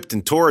tore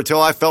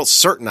until I felt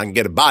certain I could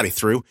get a body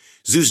through.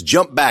 Zeus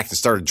jumped back and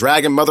started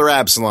dragging Mother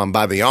Absalom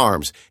by the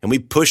arms, and we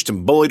pushed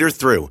and bullied her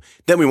through.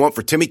 Then we went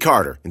for Timmy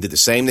Carter and did the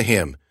same to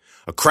him.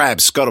 A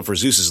crab scuttled for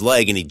Zeus's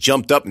leg, and he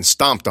jumped up and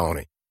stomped on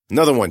it.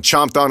 Another one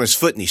chomped on his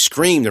foot, and he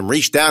screamed and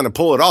reached down to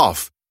pull it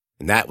off.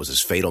 And that was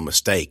his fatal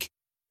mistake.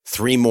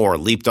 3 more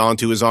leaped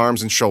onto his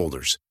arms and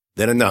shoulders.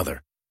 Then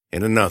another,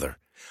 and another.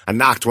 I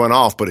knocked one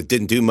off, but it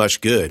didn't do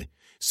much good.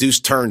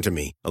 Zeus turned to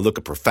me, a look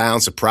of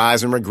profound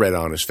surprise and regret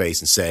on his face,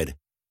 and said,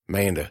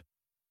 "Amanda,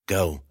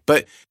 go."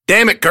 "But,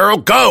 damn it, girl,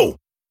 go!"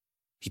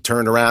 He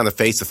turned around to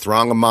face a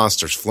throng of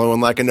monsters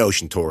flowing like an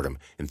ocean toward him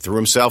and threw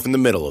himself in the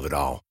middle of it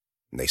all,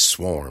 and they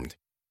swarmed.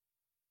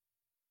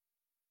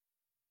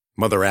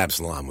 Mother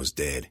Absalom was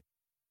dead.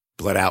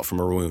 Bled out from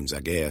her wounds,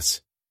 I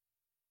guess.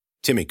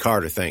 Timmy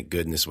Carter, thank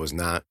goodness, was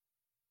not.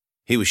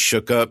 He was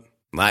shook up,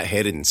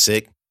 lightheaded, and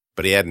sick,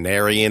 but he had an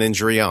Aryan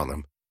injury on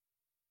him.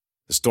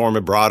 The storm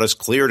had brought us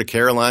clear to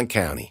Caroline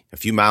County, a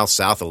few miles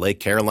south of Lake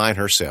Caroline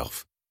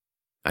herself.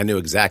 I knew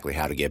exactly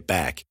how to get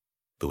back,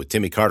 but with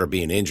Timmy Carter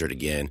being injured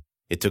again,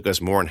 it took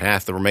us more than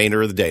half the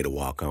remainder of the day to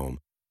walk home.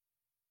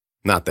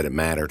 Not that it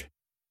mattered.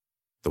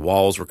 The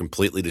walls were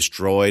completely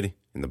destroyed,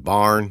 and the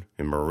barn,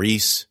 and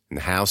Maurice, and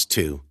the house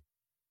too.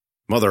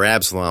 Mother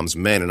Absalom's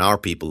men and our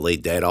people lay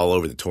dead all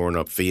over the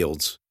torn-up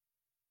fields.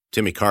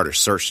 Timmy Carter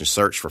searched and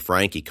searched for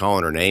Frankie,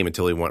 calling her name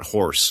until he went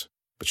hoarse,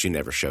 but she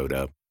never showed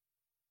up.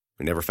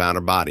 We never found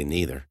her body,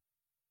 neither.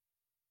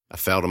 I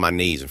fell to my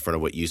knees in front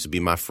of what used to be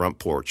my front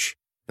porch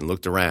and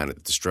looked around at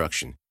the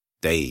destruction,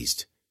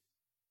 dazed.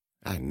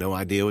 I had no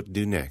idea what to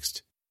do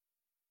next.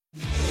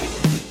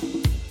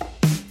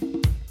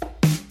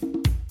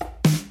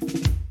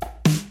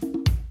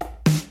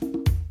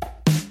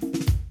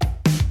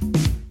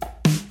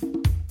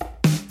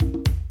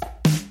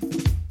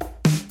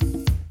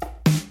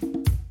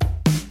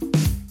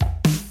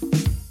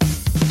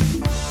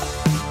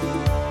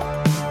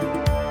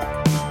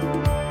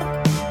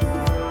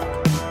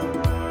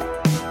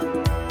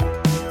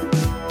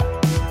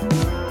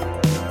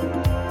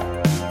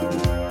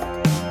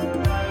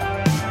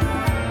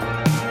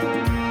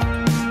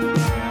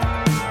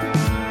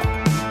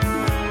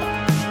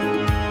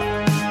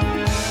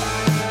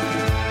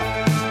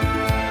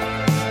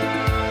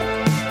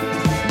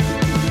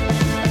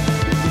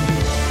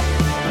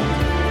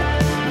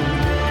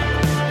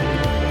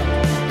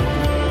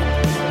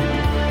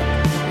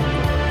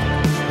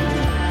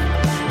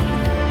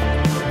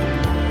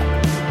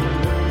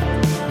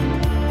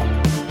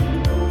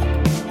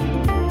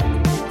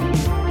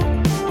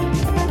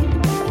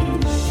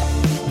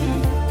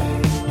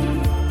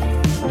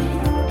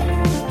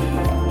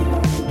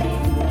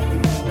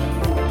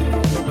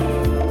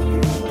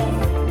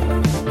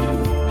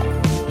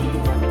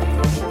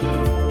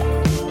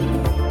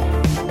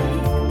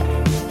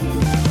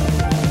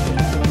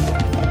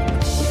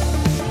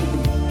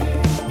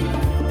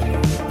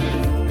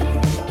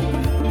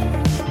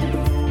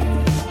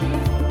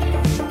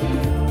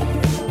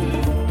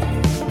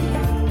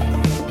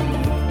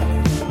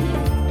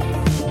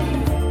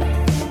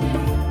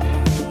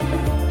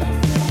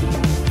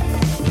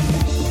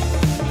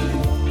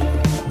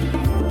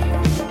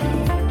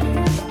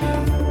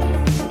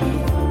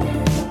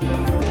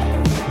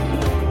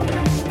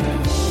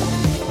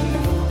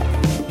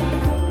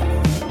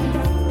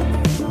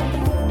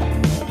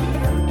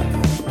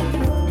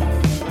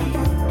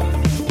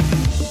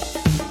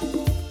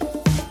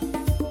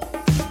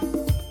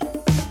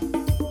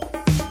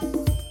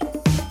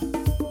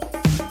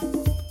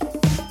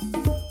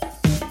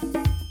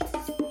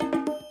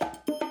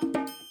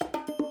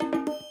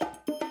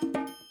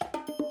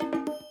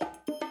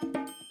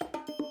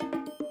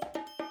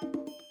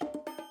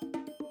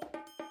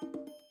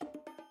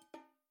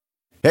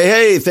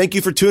 Hey, thank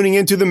you for tuning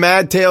into the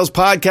Mad Tales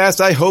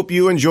podcast. I hope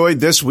you enjoyed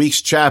this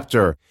week's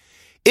chapter.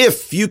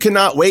 If you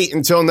cannot wait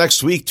until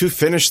next week to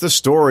finish the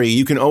story,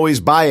 you can always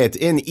buy it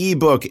in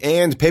ebook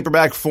and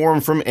paperback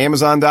form from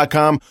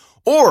Amazon.com,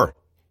 or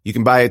you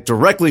can buy it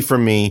directly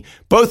from me,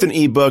 both in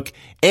ebook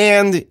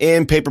and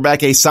in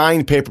paperback, a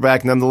signed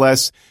paperback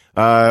nonetheless,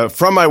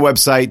 from my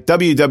website,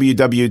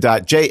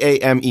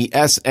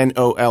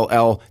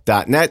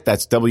 www.jamesnoll.net.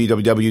 That's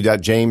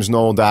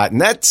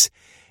www.jamesnoll.net.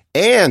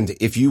 And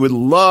if you would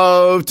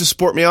love to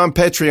support me on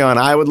Patreon,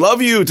 I would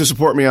love you to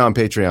support me on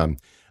Patreon.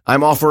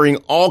 I'm offering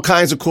all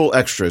kinds of cool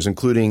extras,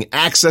 including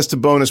access to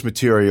bonus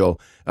material,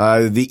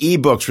 the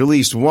ebooks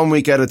released 1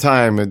 week at a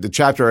time, the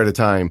chapter at a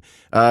time,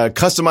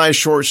 customized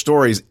short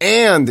stories,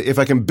 and if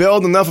I can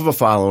build enough of a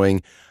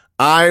following,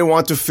 I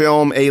want to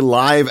film a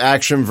live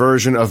action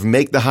version of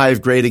Make the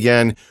Hive Great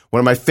Again, one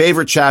of my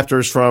favorite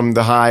chapters from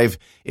The Hive.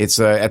 It's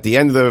at the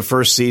end of the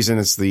first season.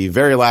 It's the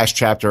very last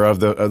chapter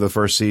of the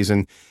first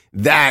season.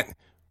 That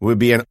would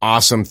be an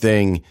awesome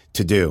thing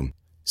to do.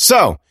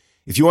 So,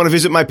 if you want to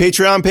visit my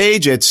Patreon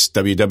page, it's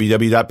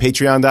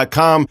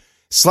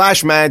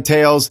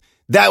www.patreon.com/madtales.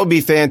 That would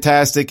be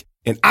fantastic.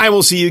 And I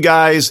will see you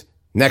guys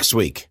next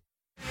week.